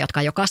paljon niitä, jotka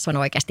on jo kasvanut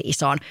oikeasti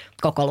isoon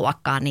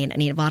kokoluokkaan,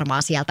 niin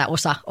varmaan sieltä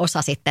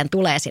osa sitten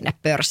tulee sinne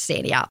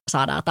pörssiin ja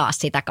saadaan taas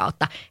sitä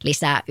kautta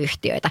lisää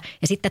yhtiöitä.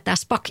 Ja sitten tämä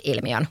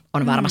SPAC-ilmiö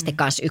on varmasti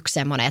myös yksi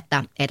semmoinen,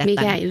 että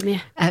mikä ilmiö?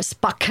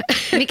 SPAC.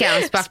 Mikä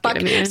on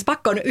SPAC-ilmiö? SPAC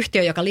on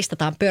yhtiö, joka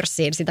listataan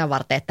pörssiin sitä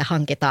varten, että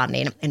hankitaan,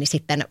 niin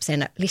sitten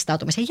sen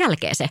listautumisen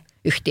jälkeen se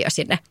yhtiö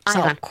sinne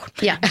salkkuun.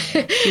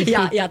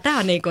 Ja tämä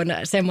on niin kuin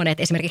semmoinen,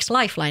 että esimerkiksi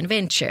Lifeline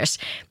Ventures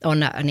on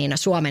niin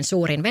Suomen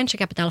suurin venture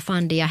capital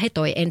fundi ja he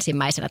toi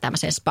ensimmäisenä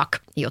tämmöisen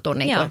SPAC-jutun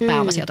niin kuin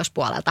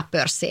pääomasijoituspuolelta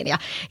pörssiin.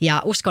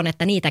 Ja uskon,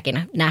 että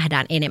niitäkin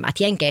nähdään enemmän. Et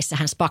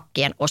Jenkeissähän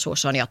SPACien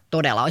osuus on jo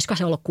todella, olisiko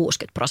se ollut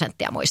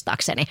 60%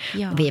 muistaakseni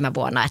viime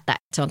vuonna, että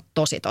se on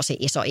tosi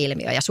iso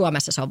ilmiö ja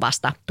Suomessa se on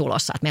vasta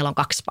tulossa, että meillä on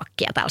 2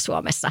 SPACia täällä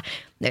Suomessa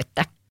nyt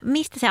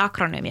Mistä se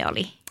akronyymi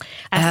oli?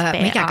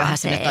 Mikäköhän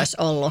se nyt olisi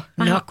ollut?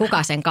 No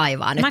kuka sen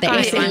kaivaa nyt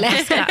esille?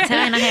 Se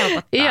aina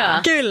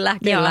helpottaa. Kyllä.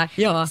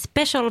 Joo.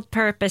 Special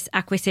Purpose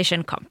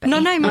Acquisition Company. No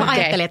näin mä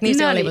ajattelin, että niin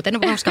se oli, mutta en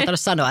ole uskaltanut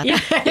sanoa.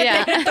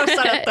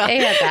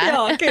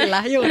 Joo,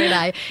 kyllä, juuri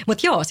näin.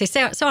 Mutta joo, siis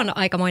se on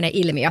aikamoinen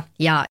ilmiö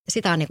ja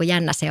sitä on niin kuin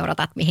jännä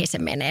seurata, että mihin se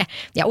menee.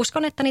 Ja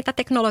uskon, että niitä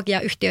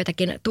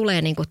teknologiayhtiöitäkin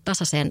tulee niin kuin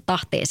tasaiseen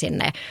tahtiin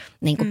sinne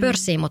niin kuin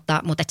pörssiin,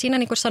 mutta siinä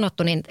niin kuin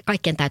sanottu, niin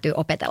kaikkien täytyy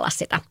opetella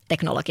sitä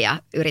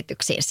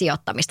teknologiayrityksiin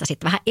sijoittamista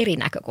sitten vähän eri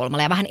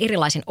näkökulmalla ja vähän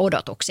erilaisin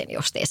odotuksin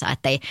justiinsa,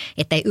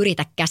 ettei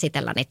yritä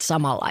käsitellä niitä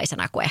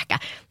samanlaisena kuin ehkä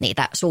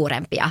niitä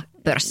suurempia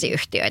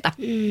pörssiyhtiöitä.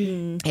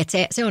 Et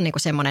se on niinku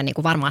semmoinen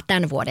niinku varmaan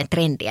tämän vuoden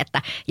trendi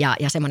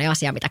ja semmoinen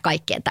asia, mitä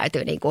kaikkien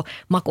täytyy niinku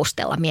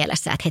makustella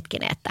mielessä, että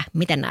hetkinen, että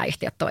miten nämä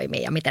yhtiöt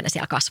toimii ja miten ne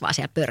siellä kasvaa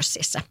siellä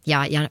pörssissä.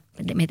 Ja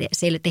me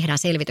tehdään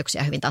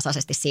selvityksiä hyvin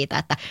tasaisesti siitä,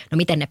 että no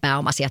miten ne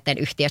pääomasijoittajien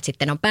yhtiöt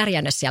sitten on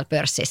pärjännyt siellä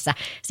pörssissä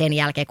sen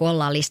jälkeen, kun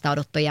ollaan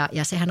listauduttu. Ja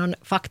sehän on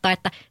fakta,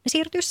 että ne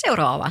siirtyy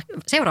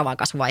seuraavaan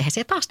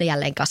kasvuvaiheeseen ja taas ne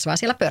jälleen kasvaa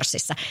siellä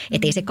pörssissä.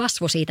 Että ei se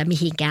kasvu siitä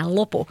mihinkään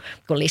lopu,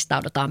 kun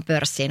listaudutaan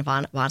pörssiin,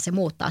 vaan se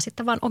muuttaa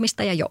sitten vaan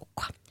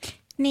omistajajoukkoa.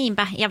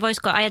 Niinpä, ja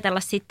voisiko ajatella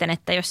sitten,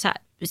 että jos sä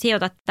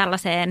sijoitat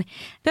tällaiseen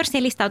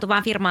pörssiin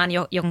listautuvaan firmaan,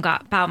 jonka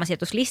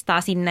pääomasijoitus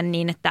listaa sinne,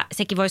 niin että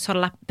sekin voisi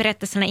olla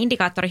periaatteessa sellainen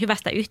indikaattori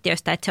hyvästä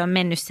yhtiöstä, että se on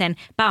mennyt sen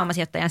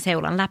pääomasijoittajan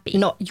seulan läpi.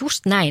 No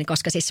just näin,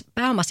 koska siis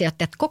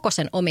pääomasijoittajat koko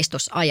sen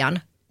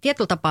omistusajan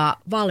tietyllä tapaa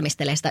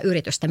valmistelee sitä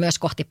yritystä myös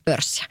kohti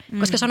pörssiä,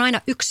 koska se on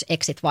aina yksi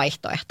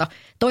exit-vaihtoehto.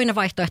 Toinen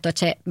vaihtoehto, että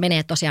se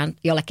menee tosiaan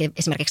jollekin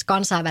esimerkiksi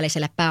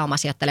kansainväliselle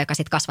pääomasijoittajalle, joka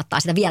sitten kasvattaa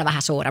sitä vielä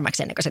vähän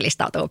suuremmaksi ennen kuin se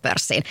listautuu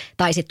pörssiin.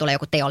 Tai sitten tulee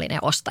joku teollinen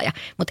ostaja.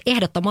 Mutta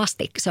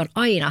ehdottomasti se on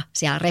aina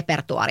siellä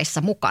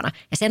repertuaarissa mukana.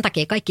 Ja sen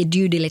takia kaikki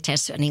due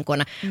diligence niin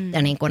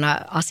kun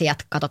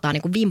asiat katsotaan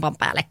niin kun vimpan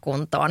päälle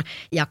kuntoon.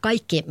 Ja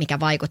kaikki, mikä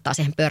vaikuttaa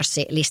siihen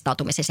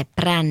pörssilistautumiseen, se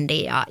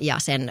brändi ja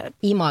sen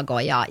imago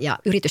ja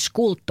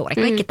yrityskulttuuri.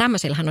 Kaikki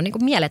tämmöisillähän on niin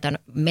kuin mieletön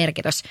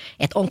merkitys,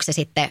 että onko se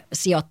sitten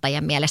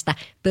sijoittajien mielestä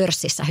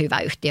pörssissä hyvä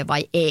yhtiö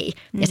vai ei.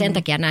 Ja sen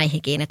takia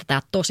näihin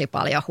kiinnitetään tosi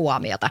paljon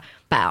huomiota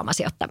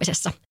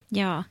pääomasijoittamisessa.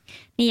 Joo,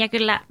 niin ja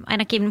kyllä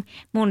ainakin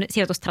mun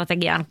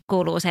sijoitusstrategiaan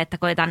kuuluu se, että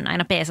koitan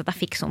aina peesata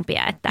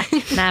fiksumpia, että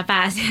nämä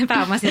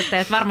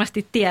pääomasijoittajat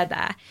varmasti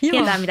tietää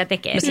mitä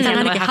tekee. Sitä on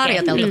ainakin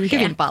harjoiteltu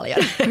hyvin paljon.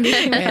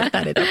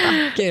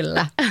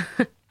 Kyllä.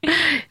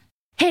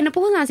 Hei, no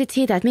puhutaan sitten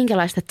siitä, että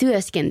minkälaista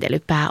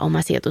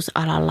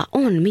työskentelypääomasijoitusalalla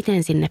on,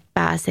 miten sinne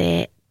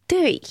pääsee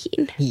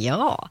töihin.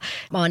 Joo,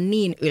 mä oon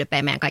niin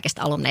ylpeä meidän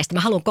kaikista alumneista.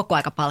 Mä haluan koko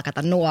aika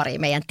palkata nuoria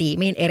meidän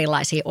tiimiin,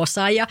 erilaisia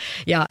osaajia.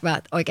 Ja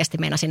mä oikeasti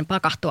meinasin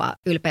pakahtua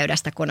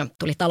ylpeydestä, kun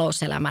tuli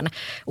Talouselämän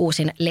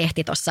uusin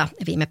lehti tuossa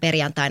viime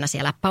perjantaina.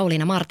 Siellä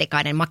Pauliina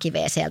Martikainen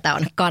Maki-VC:ltä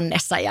on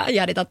kannessa. Ja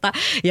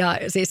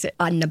siis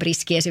Anna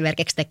Briski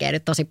esimerkiksi tekee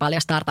nyt tosi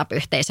paljon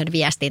startup-yhteisön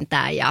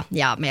viestintää. Ja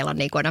meillä on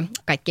niin kuin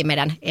kaikki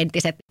meidän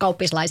entiset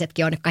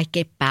kauppislaisetkin on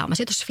kaikki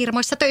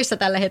pääomasijoitusfirmoissa töissä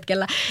tällä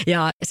hetkellä.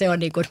 Ja se on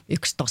niin kuin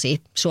yksi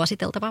tosi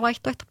suositeltava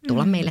vaihtoehto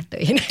tulla meille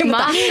töihin.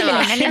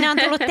 Eli ne on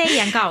tullut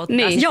teidän kautta,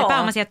 niin.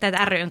 Pääomasijoittajat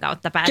ry:n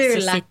kautta päässyt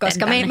kyllä, sitten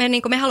koska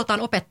me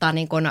halutaan opettaa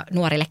niin kuin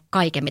nuorille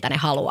kaiken, mitä ne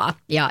haluaa.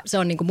 Ja se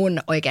on niin kuin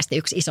mun oikeasti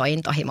yksi iso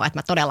intohimo, että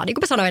mä todella, niin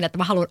kuin mä sanoin, että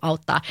mä haluan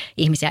auttaa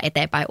ihmisiä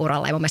eteenpäin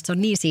uralla. Ja mun mielestä se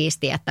on niin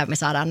siistiä, että me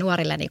saadaan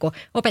nuorille niin kuin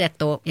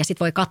opetettua ja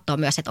sitten voi katsoa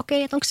myös, että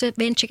okei, että onko se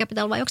venture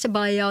capital vai onko se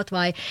buyout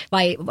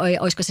vai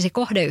olisiko se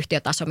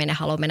kohde-yhtiötaso, minne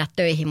haluaa mennä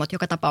töihin. Mutta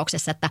joka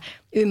tapauksessa, että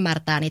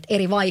ymmärtää niitä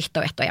eri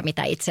vaihtoehtoja,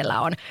 mitä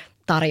itsellä on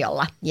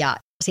tarjolla ja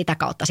sitä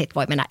kautta sitten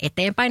voi mennä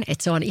eteenpäin.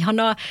 Et se on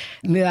ihanaa.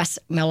 Myös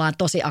me ollaan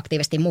tosi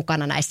aktiivisesti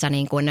mukana näissä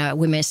niin kuin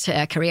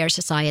Women's Career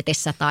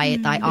Societyssä tai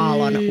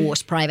Aallon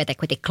uusi Private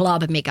Equity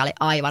Club, mikä oli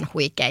aivan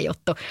huikea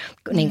juttu.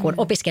 Niin kuin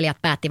opiskelijat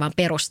päätti vaan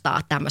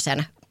perustaa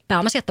tämmöisen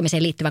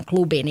pääomasijoittamiseen liittyvän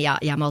klubin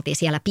ja me oltiin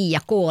siellä Pia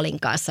Koolin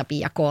kanssa.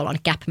 Pia Kool on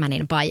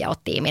Capmanin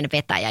buyout-tiimin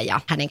vetäjä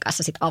ja hänen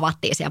kanssa sitten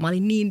avattiin siellä. Mä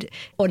olin niin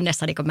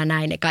onnessani, kun mä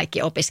näin ne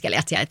kaikki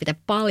opiskelijat siellä, että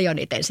miten paljon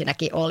niitä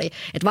ensinnäkin oli.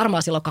 Että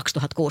varmaan silloin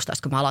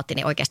 2016, kun mä aloitin,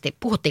 niin oikeasti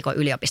puhuttiinko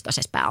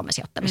yliopistoisessa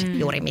pääomasijoittamisesta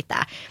juuri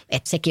mitään.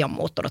 Että sekin on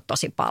muuttunut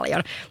tosi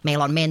paljon.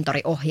 Meillä on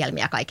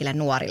mentoriohjelmia kaikille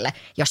nuorille,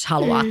 jos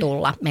haluaa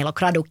tulla. Meillä on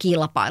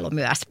gradu-kilpailu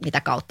myös,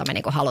 mitä kautta me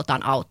niin kuin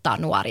halutaan auttaa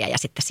nuoria ja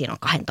sitten siinä on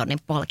 2 tonnin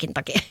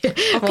palkintokin.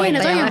 Okei,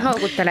 no toi on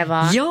houkuttelevaa.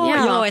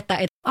 Joo, että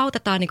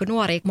autetaan niin kuin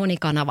nuoria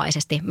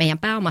monikanavaisesti. Meidän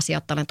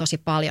pääomasijoittajille on tosi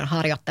paljon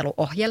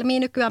harjoitteluohjelmia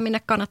nykyään,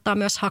 minne kannattaa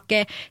myös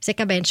hakea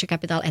sekä venture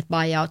capital että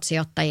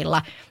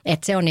buyout-sijoittajilla.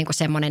 Että se on niin kuin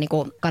semmoinen niin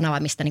kuin kanava,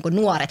 mistä niin kuin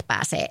nuoret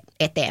pääsee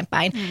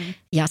eteenpäin.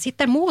 Ja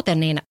sitten muuten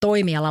niin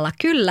toimialalla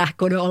kyllä,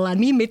 kun ollaan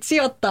Mimmit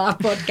sijoittaa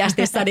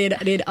podcastissa,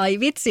 niin ai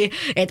vitsi,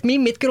 että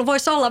Mimmit kyllä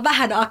voisi olla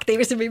vähän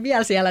aktiivisemmin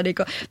vielä siellä niin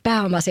kuin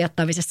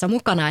pääomasijoittamisessa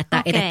mukana.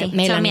 Että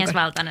se on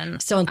miesvaltainen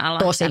se on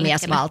tosi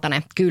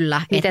miesvaltainen,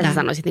 kyllä. Miten sä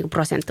sanoisit niin kuin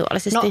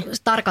prosentuaalisesti? No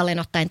tarkalleen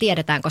ottaen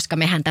tiedetään, koska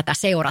mehän tätä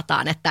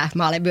seurataan, että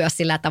mä olen myös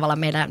sillä tavalla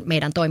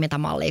meidän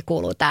toimintamalliin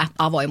kuuluu tämä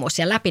avoimuus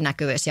ja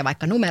läpinäkyvyys ja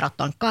vaikka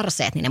numerot on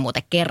karseet, niin ne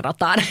muuten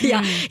kerrotaan.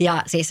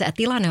 Ja siis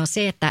tilanne on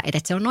se, että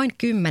se on noin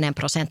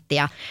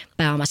 10%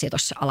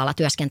 pääomasijoitusalalla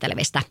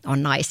työskentelevistä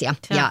on naisia.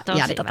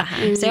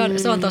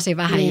 Se on tosi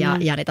vähän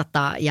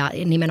ja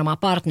nimenomaan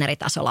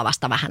partneritasolla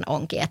vasta vähän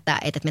onkin, että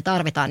me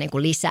tarvitaan niin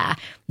kuin lisää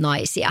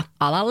naisia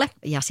alalle.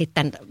 Ja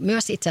sitten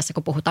myös itse asiassa,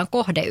 kun puhutaan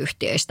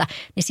kohdeyhtiöistä,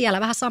 niin siellä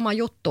vähän sama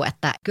juttu,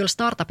 että kyllä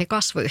startup- ja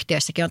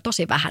kasvuyhtiöissäkin on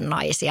tosi vähän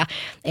naisia.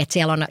 Että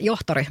siellä on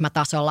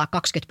johtoryhmätasolla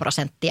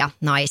 20%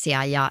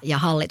 naisia ja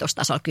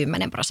hallitustasolla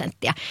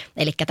 10%.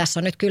 Eli tässä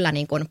on nyt kyllä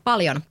niin kuin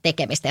paljon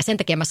tekemistä ja sen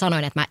takia mä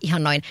sanoin, että mä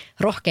ihannoin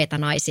rohkeita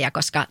naisia,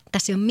 koska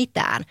tässä ei ole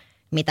mitään,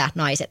 mitä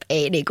naiset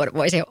ei niin kuin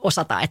voisi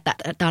osata, että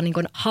tämä on niin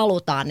kuin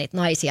halutaan niitä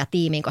naisia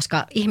tiimiin,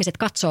 koska ihmiset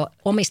katsoo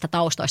omista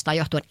taustoistaan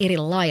johtuen eri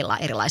lailla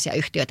erilaisia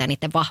yhtiöitä ja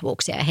niiden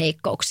vahvuuksia ja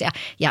heikkouksia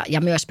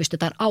ja myös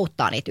pystytään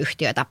auttamaan niitä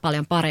yhtiöitä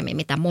paljon paremmin,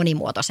 mitä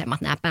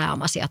monimuotoisemmat nämä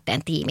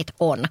pääomasijoittajien tiimit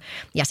on.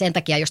 Ja sen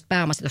takia just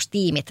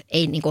pääomasijoitustiimit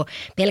ei niin kuin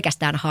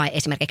pelkästään hae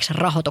esimerkiksi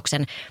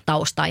rahoituksen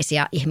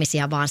taustaisia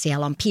ihmisiä, vaan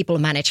siellä on people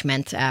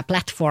management,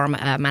 platform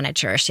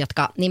managers,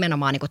 jotka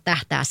nimenomaan niin kuin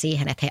tähtää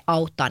siihen, että he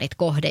auttaa niitä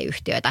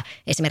kohdeyhtiöitä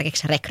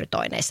esimerkiksi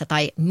rekrytoinneissa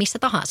tai missä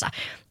tahansa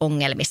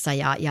ongelmissa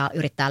ja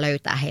yrittää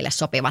löytää heille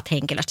sopivat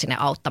henkilöt sinne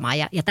auttamaan.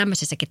 Ja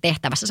tämmöisessäkin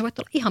tehtävässä sä voit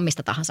olla ihan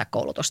mistä tahansa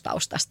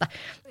koulutustaustasta.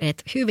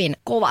 Et hyvin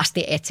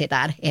kovasti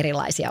etsitään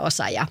erilaisia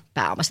osaajia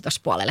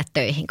pääomasijoituspuolelle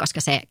töihin,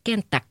 koska se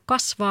kenttä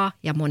kasvaa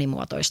ja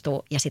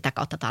monimuotoistuu ja sitä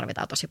kautta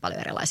tarvitaan tosi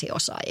paljon erilaisia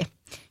osaajia.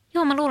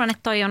 Joo, mä luulen,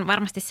 että toi on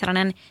varmasti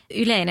sellainen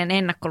yleinen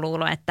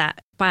ennakkoluulo, että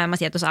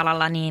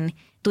pääomasijoitusalalla niin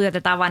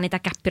tuijotetaan vaan niitä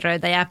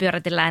käppyröitä ja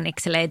pyöritellään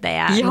exceleitä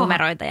ja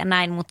numeroita ja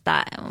näin,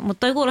 mutta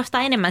toi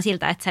kuulostaa enemmän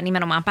siltä, että sä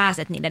nimenomaan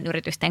pääset niiden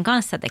yritysten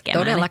kanssa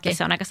tekemään. Todellakin.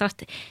 Se on aika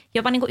sellaista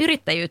jopa niin kuin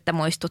yrittäjyyttä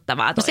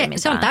muistuttavaa toimintaa.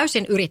 Se on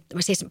täysin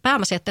siis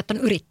pääomasijoittajat on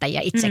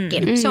yrittäjiä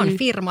itsekin. Se on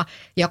firma,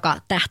 joka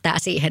tähtää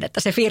siihen,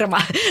 että se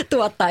firma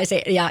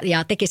tuottaisi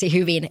ja tekisi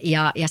hyvin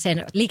ja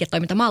sen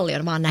liiketoimintamalli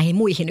on vaan näihin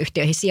muihin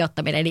yhtiöihin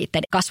sijoittaminen ja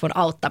niiden kasvun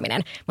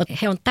auttaminen, mutta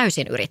he on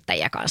täysin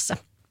yrittäjiä kanssa.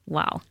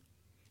 Wow.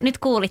 Nyt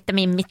kuulitte,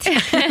 mimmit.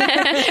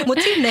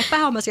 Mutta sinne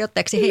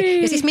pääomasijoittajaksi.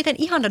 Hei. Ja siis miten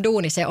ihana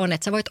duuni se on,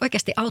 että sä voit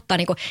oikeasti auttaa,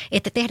 niin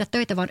että tehdä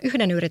töitä vain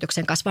yhden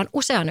yrityksen kanssa, vaan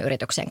usean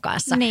yrityksen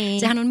kanssa. Niin.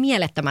 Sehän on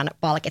mielettömän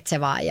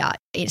palkitsevaa ja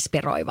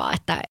inspiroivaa,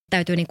 että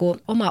täytyy niin kuin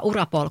oma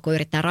urapolku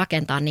yrittää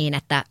rakentaa niin,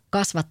 että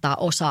kasvattaa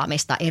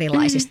osaamista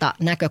erilaisista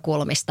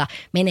näkökulmista.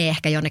 Menee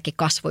ehkä jonnekin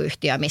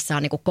kasvuyhtiöön, missä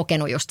on niin kuin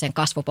kokenut just sen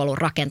kasvupolun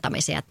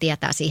rakentamisen ja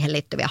tietää siihen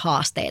liittyviä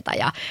haasteita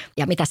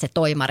ja mitä se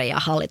toimari ja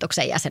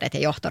hallituksen jäsenet ja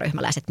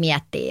johtoryhmäläiset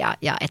miettii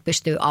ja että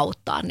pystyy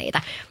auttamaan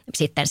niitä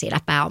sitten siinä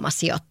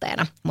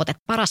pääomasijoittajana. Mutta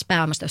paras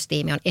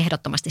pääomasijoitustiimi on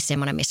ehdottomasti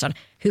semmoinen, missä on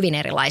hyvin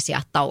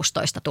erilaisia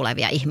taustoista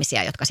tulevia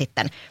ihmisiä, jotka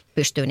sitten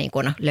pystyy niin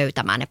kuin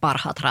löytämään ne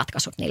parhaat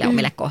ratkaisut niille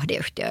omille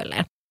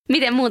kohdeyhtiöilleen.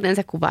 Miten muuten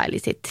sä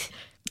kuvailisit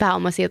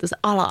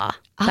pääomasijoitusalaa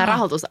tai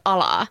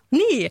rahoitusalaa?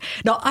 Niin,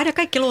 no aina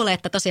kaikki luulee,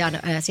 että tosiaan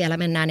siellä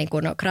mennään niin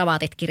kuin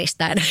kravaatit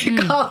kiristäen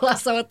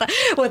kaulassa, mutta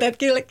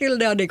kyllä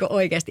ne on niin kuin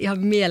oikeasti ihan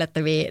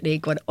mielettömiä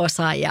niin kuin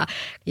osaajia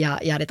ja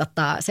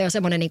se on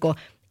semmoinen niin kuin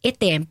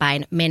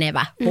eteenpäin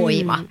menevä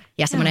voima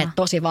ja semmoinen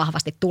tosi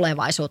vahvasti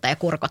tulevaisuuteen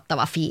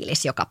kurkottava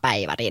fiilis joka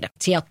päivä. Niin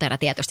sijoittajana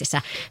tietysti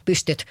sä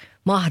pystyt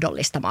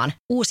mahdollistamaan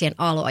uusien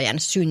alojen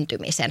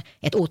syntymisen,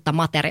 että uutta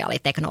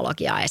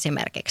materiaaliteknologiaa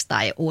esimerkiksi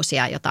tai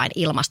uusia jotain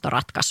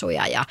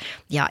ilmastoratkaisuja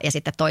ja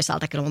sitten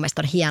toisaalta kyllä mun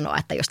mielestä on hienoa,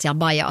 että just siellä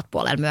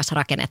buyout-puolella myös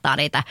rakennetaan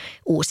niitä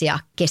uusia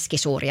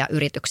keskisuuria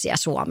yrityksiä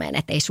Suomeen,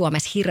 että ei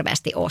Suomessa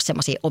hirveästi ole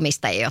semmoisia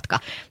omistajia, jotka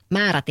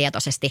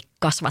määrätietoisesti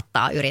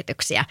kasvattaa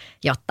yrityksiä,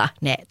 jotta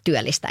ne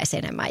työllistäisi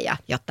enemmän ja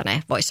jotta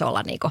ne voisi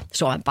olla niin kuin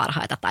Suomen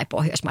parhaita tai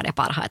Pohjoismaiden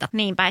parhaita.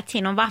 Niinpä, että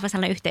siinä on vahva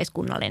sellainen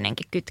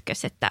yhteiskunnallinenkin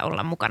kytkös, että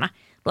ollaan mukana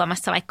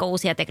luomassa vaikka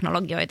uusia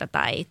teknologioita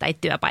tai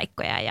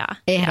työpaikkoja ja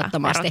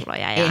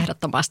verotuloja.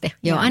 Ehdottomasti.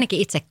 Joo,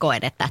 ainakin itse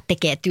koen, että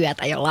tekee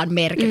työtä, jolla on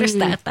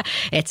merkitystä.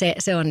 Että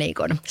se on niin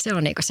kuin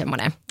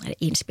semmoinen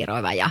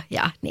inspiroiva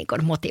ja niin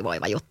kuin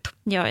motivoiva juttu.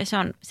 Joo, ja se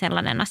on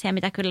sellainen asia,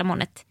 mitä kyllä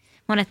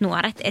monet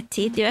nuoret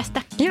etsii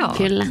työstä. Joo,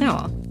 kyllä.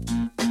 Joo.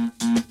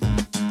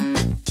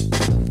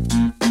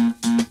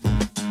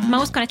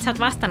 Mä uskon, että sä oot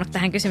vastannut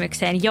tähän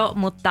kysymykseen jo,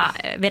 mutta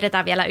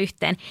vedetään vielä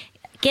yhteen.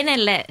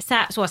 Kenelle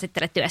sä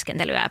suosittelet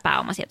työskentelyä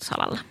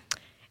pääomasijoitusalalla?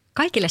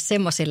 Kaikille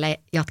semmoisille,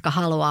 jotka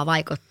haluaa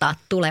vaikuttaa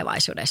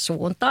tulevaisuuden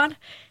suuntaan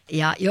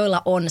ja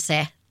joilla on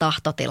se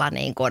tahtotila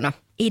niin kuin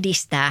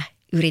edistää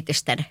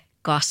yritysten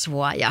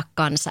kasvua ja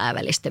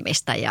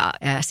kansainvälistymistä ja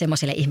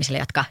semmoisille ihmisille,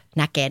 jotka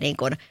näkee niin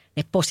kuin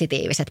ne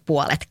positiiviset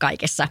puolet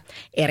kaikissa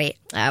eri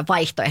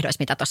vaihtoehdoissa,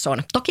 mitä tuossa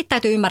on. Toki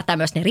täytyy ymmärtää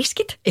myös ne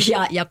riskit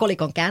ja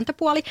kolikon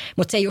kääntöpuoli,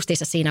 mutta se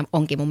justiinsa siinä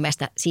onkin mun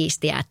mielestä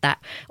siistiä, että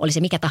oli se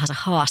mikä tahansa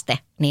haaste,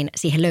 niin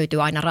siihen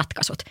löytyy aina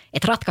ratkaisut.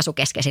 Että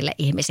ratkaisukeskeisille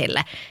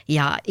ihmisille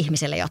ja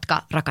ihmisille,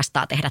 jotka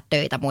rakastaa tehdä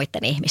töitä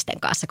muiden ihmisten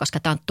kanssa, koska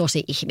tämä on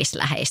tosi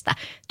ihmisläheistä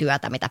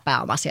työtä, mitä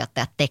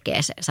pääomasijoittajat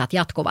tekee. Sä oot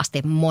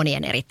jatkuvasti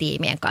monien eri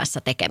tiimien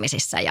kanssa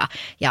tekemisissä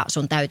ja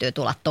sun täytyy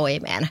tulla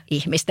toimeen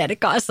ihmisten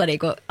kanssa niin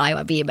kuin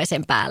aivan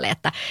viimeisen päälle,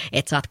 että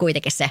sä oot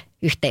kuitenkin se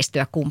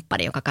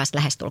yhteistyökumppani, jonka kanssa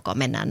lähestulkoon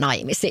mennään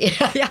naimisiin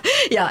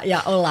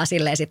ja ollaan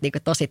silleen sit niin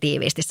kuin tosi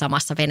tiiviisti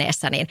samassa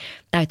veneessä, niin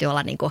täytyy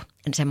olla niin kuin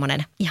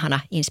semmoinen ihana,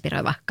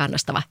 inspiroiva,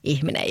 kannustava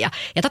ihminen.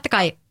 Ja totta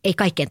kai ei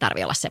kaikkien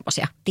tarvitse olla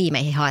semmoisia.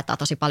 Tiimeihin haetaan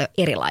tosi paljon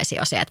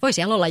erilaisia osia. Että voi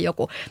siellä olla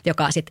joku,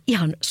 joka on sitten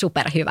ihan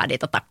superhyvä niin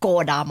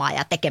koodaamaan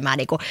ja tekemään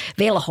niin kuin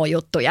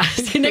velhojuttuja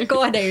sinne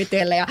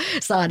koodeyhtiölle ja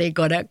saa niin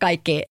kuin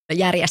kaikki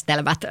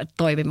järjestelmät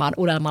toimimaan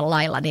unelman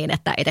lailla niin,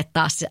 että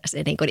taas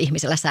se niin kuin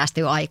ihmisellä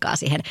säästyy aikaa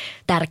siihen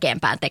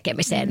tärkeämpään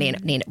tekemiseen,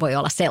 niin voi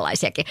olla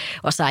sellaisiakin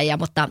osaajia.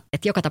 Mutta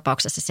että joka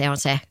tapauksessa se on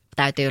se,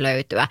 täytyy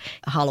löytyä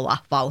halua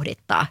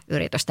vauhdittaa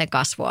yritysten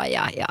kasvua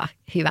ja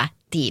hyvä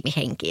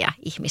tiimihenki ja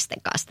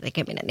ihmisten kanssa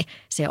tekeminen, niin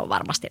se on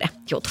varmasti ne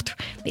jutut,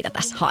 mitä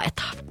tässä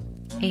haetaan.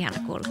 Ihana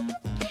kuulla.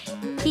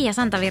 Pia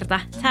Santavirta,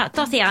 sä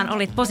tosiaan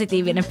olit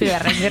positiivinen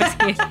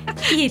pyörämyrsky.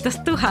 Kiitos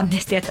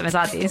tuhannesti, että me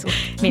saatiin sun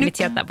Mimmit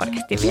sijoittaa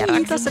podcastin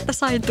vieraaksi. Kiitos, että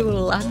sain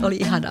tulla. Oli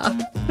ihanaa.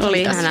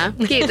 Oli ihanaa.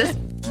 Kiitos.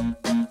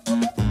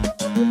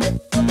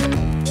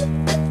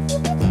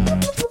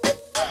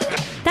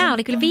 Tämä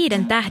oli kyllä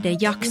 5 tähden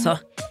jakso.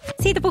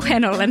 Siitä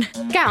puheen ollen.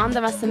 Käy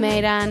antamassa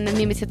meidän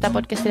Mimmit sijoittaa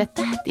podcastille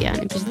tähtiä,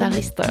 niin pysytään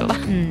listoilla.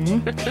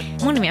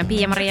 Mun nimi on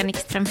Pia-Maria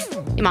Nikström.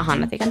 Ja mä oon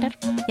Hanna Tikander.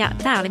 Ja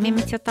tää oli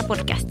Mimmit sijoittaa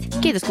podcast.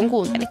 Kiitos kun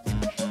kuuntelit.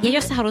 Ja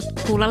jos sä haluat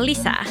kuulla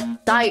lisää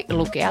tai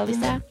lukea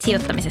lisää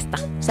sijoittamisesta,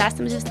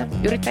 säästämisestä,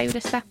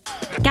 yrittäjyydestä,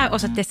 käy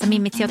osoitteessa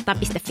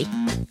mimmitsijoittaa.fi.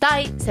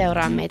 Tai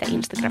seuraa meitä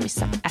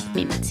Instagramissa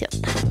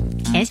 @mimmitsijoittaa.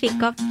 Ensi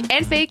viikkoon.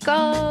 Ensi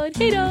viikkoon.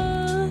 Heidoo.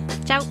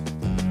 Ciao.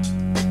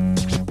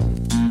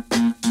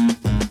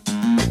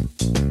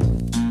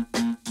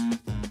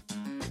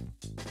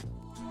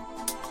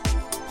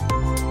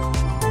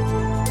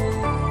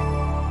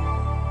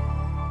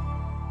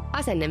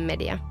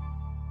 Asennemedia.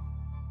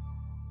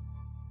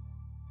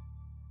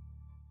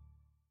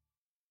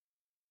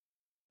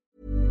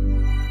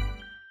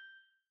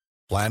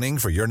 Planning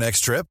for your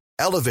next trip?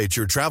 Elevate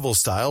your travel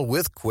style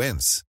with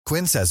Quince.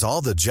 Quince has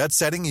all the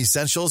jet-setting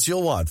essentials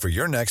you'll want for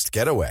your next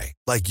getaway,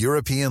 like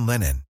European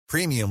linen,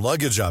 premium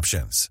luggage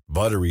options,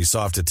 buttery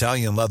soft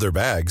Italian leather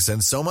bags,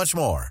 and so much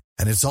more.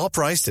 And it's all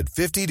priced at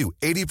 50 to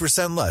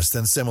 80% less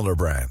than similar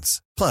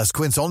brands. Plus,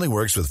 Quince only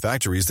works with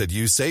factories that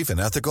use safe and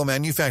ethical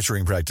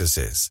manufacturing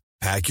practices.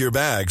 Pack your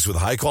bags with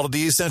high-quality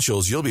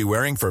essentials you'll be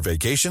wearing for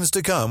vacations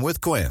to come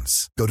with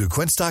Quince. Go to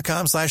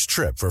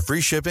quince.com/trip for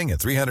free shipping and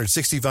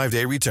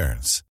 365-day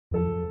returns.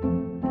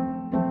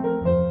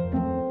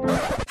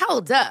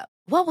 Hold up.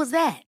 What was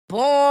that?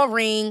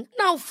 Boring.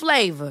 No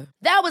flavor.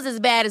 That was as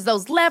bad as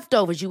those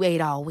leftovers you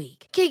ate all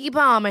week. Keke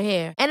Palmer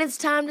here, and it's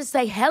time to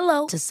say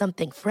hello to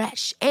something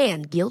fresh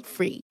and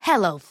guilt-free.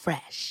 Hello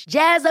Fresh.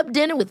 Jazz up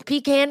dinner with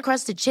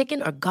pecan-crusted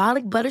chicken or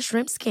garlic butter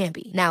shrimp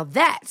scampi. Now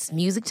that's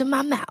music to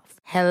my mouth.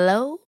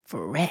 Hello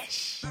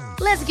Fresh.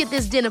 Let's get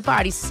this dinner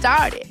party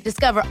started.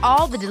 Discover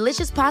all the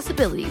delicious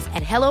possibilities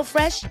at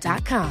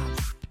hellofresh.com.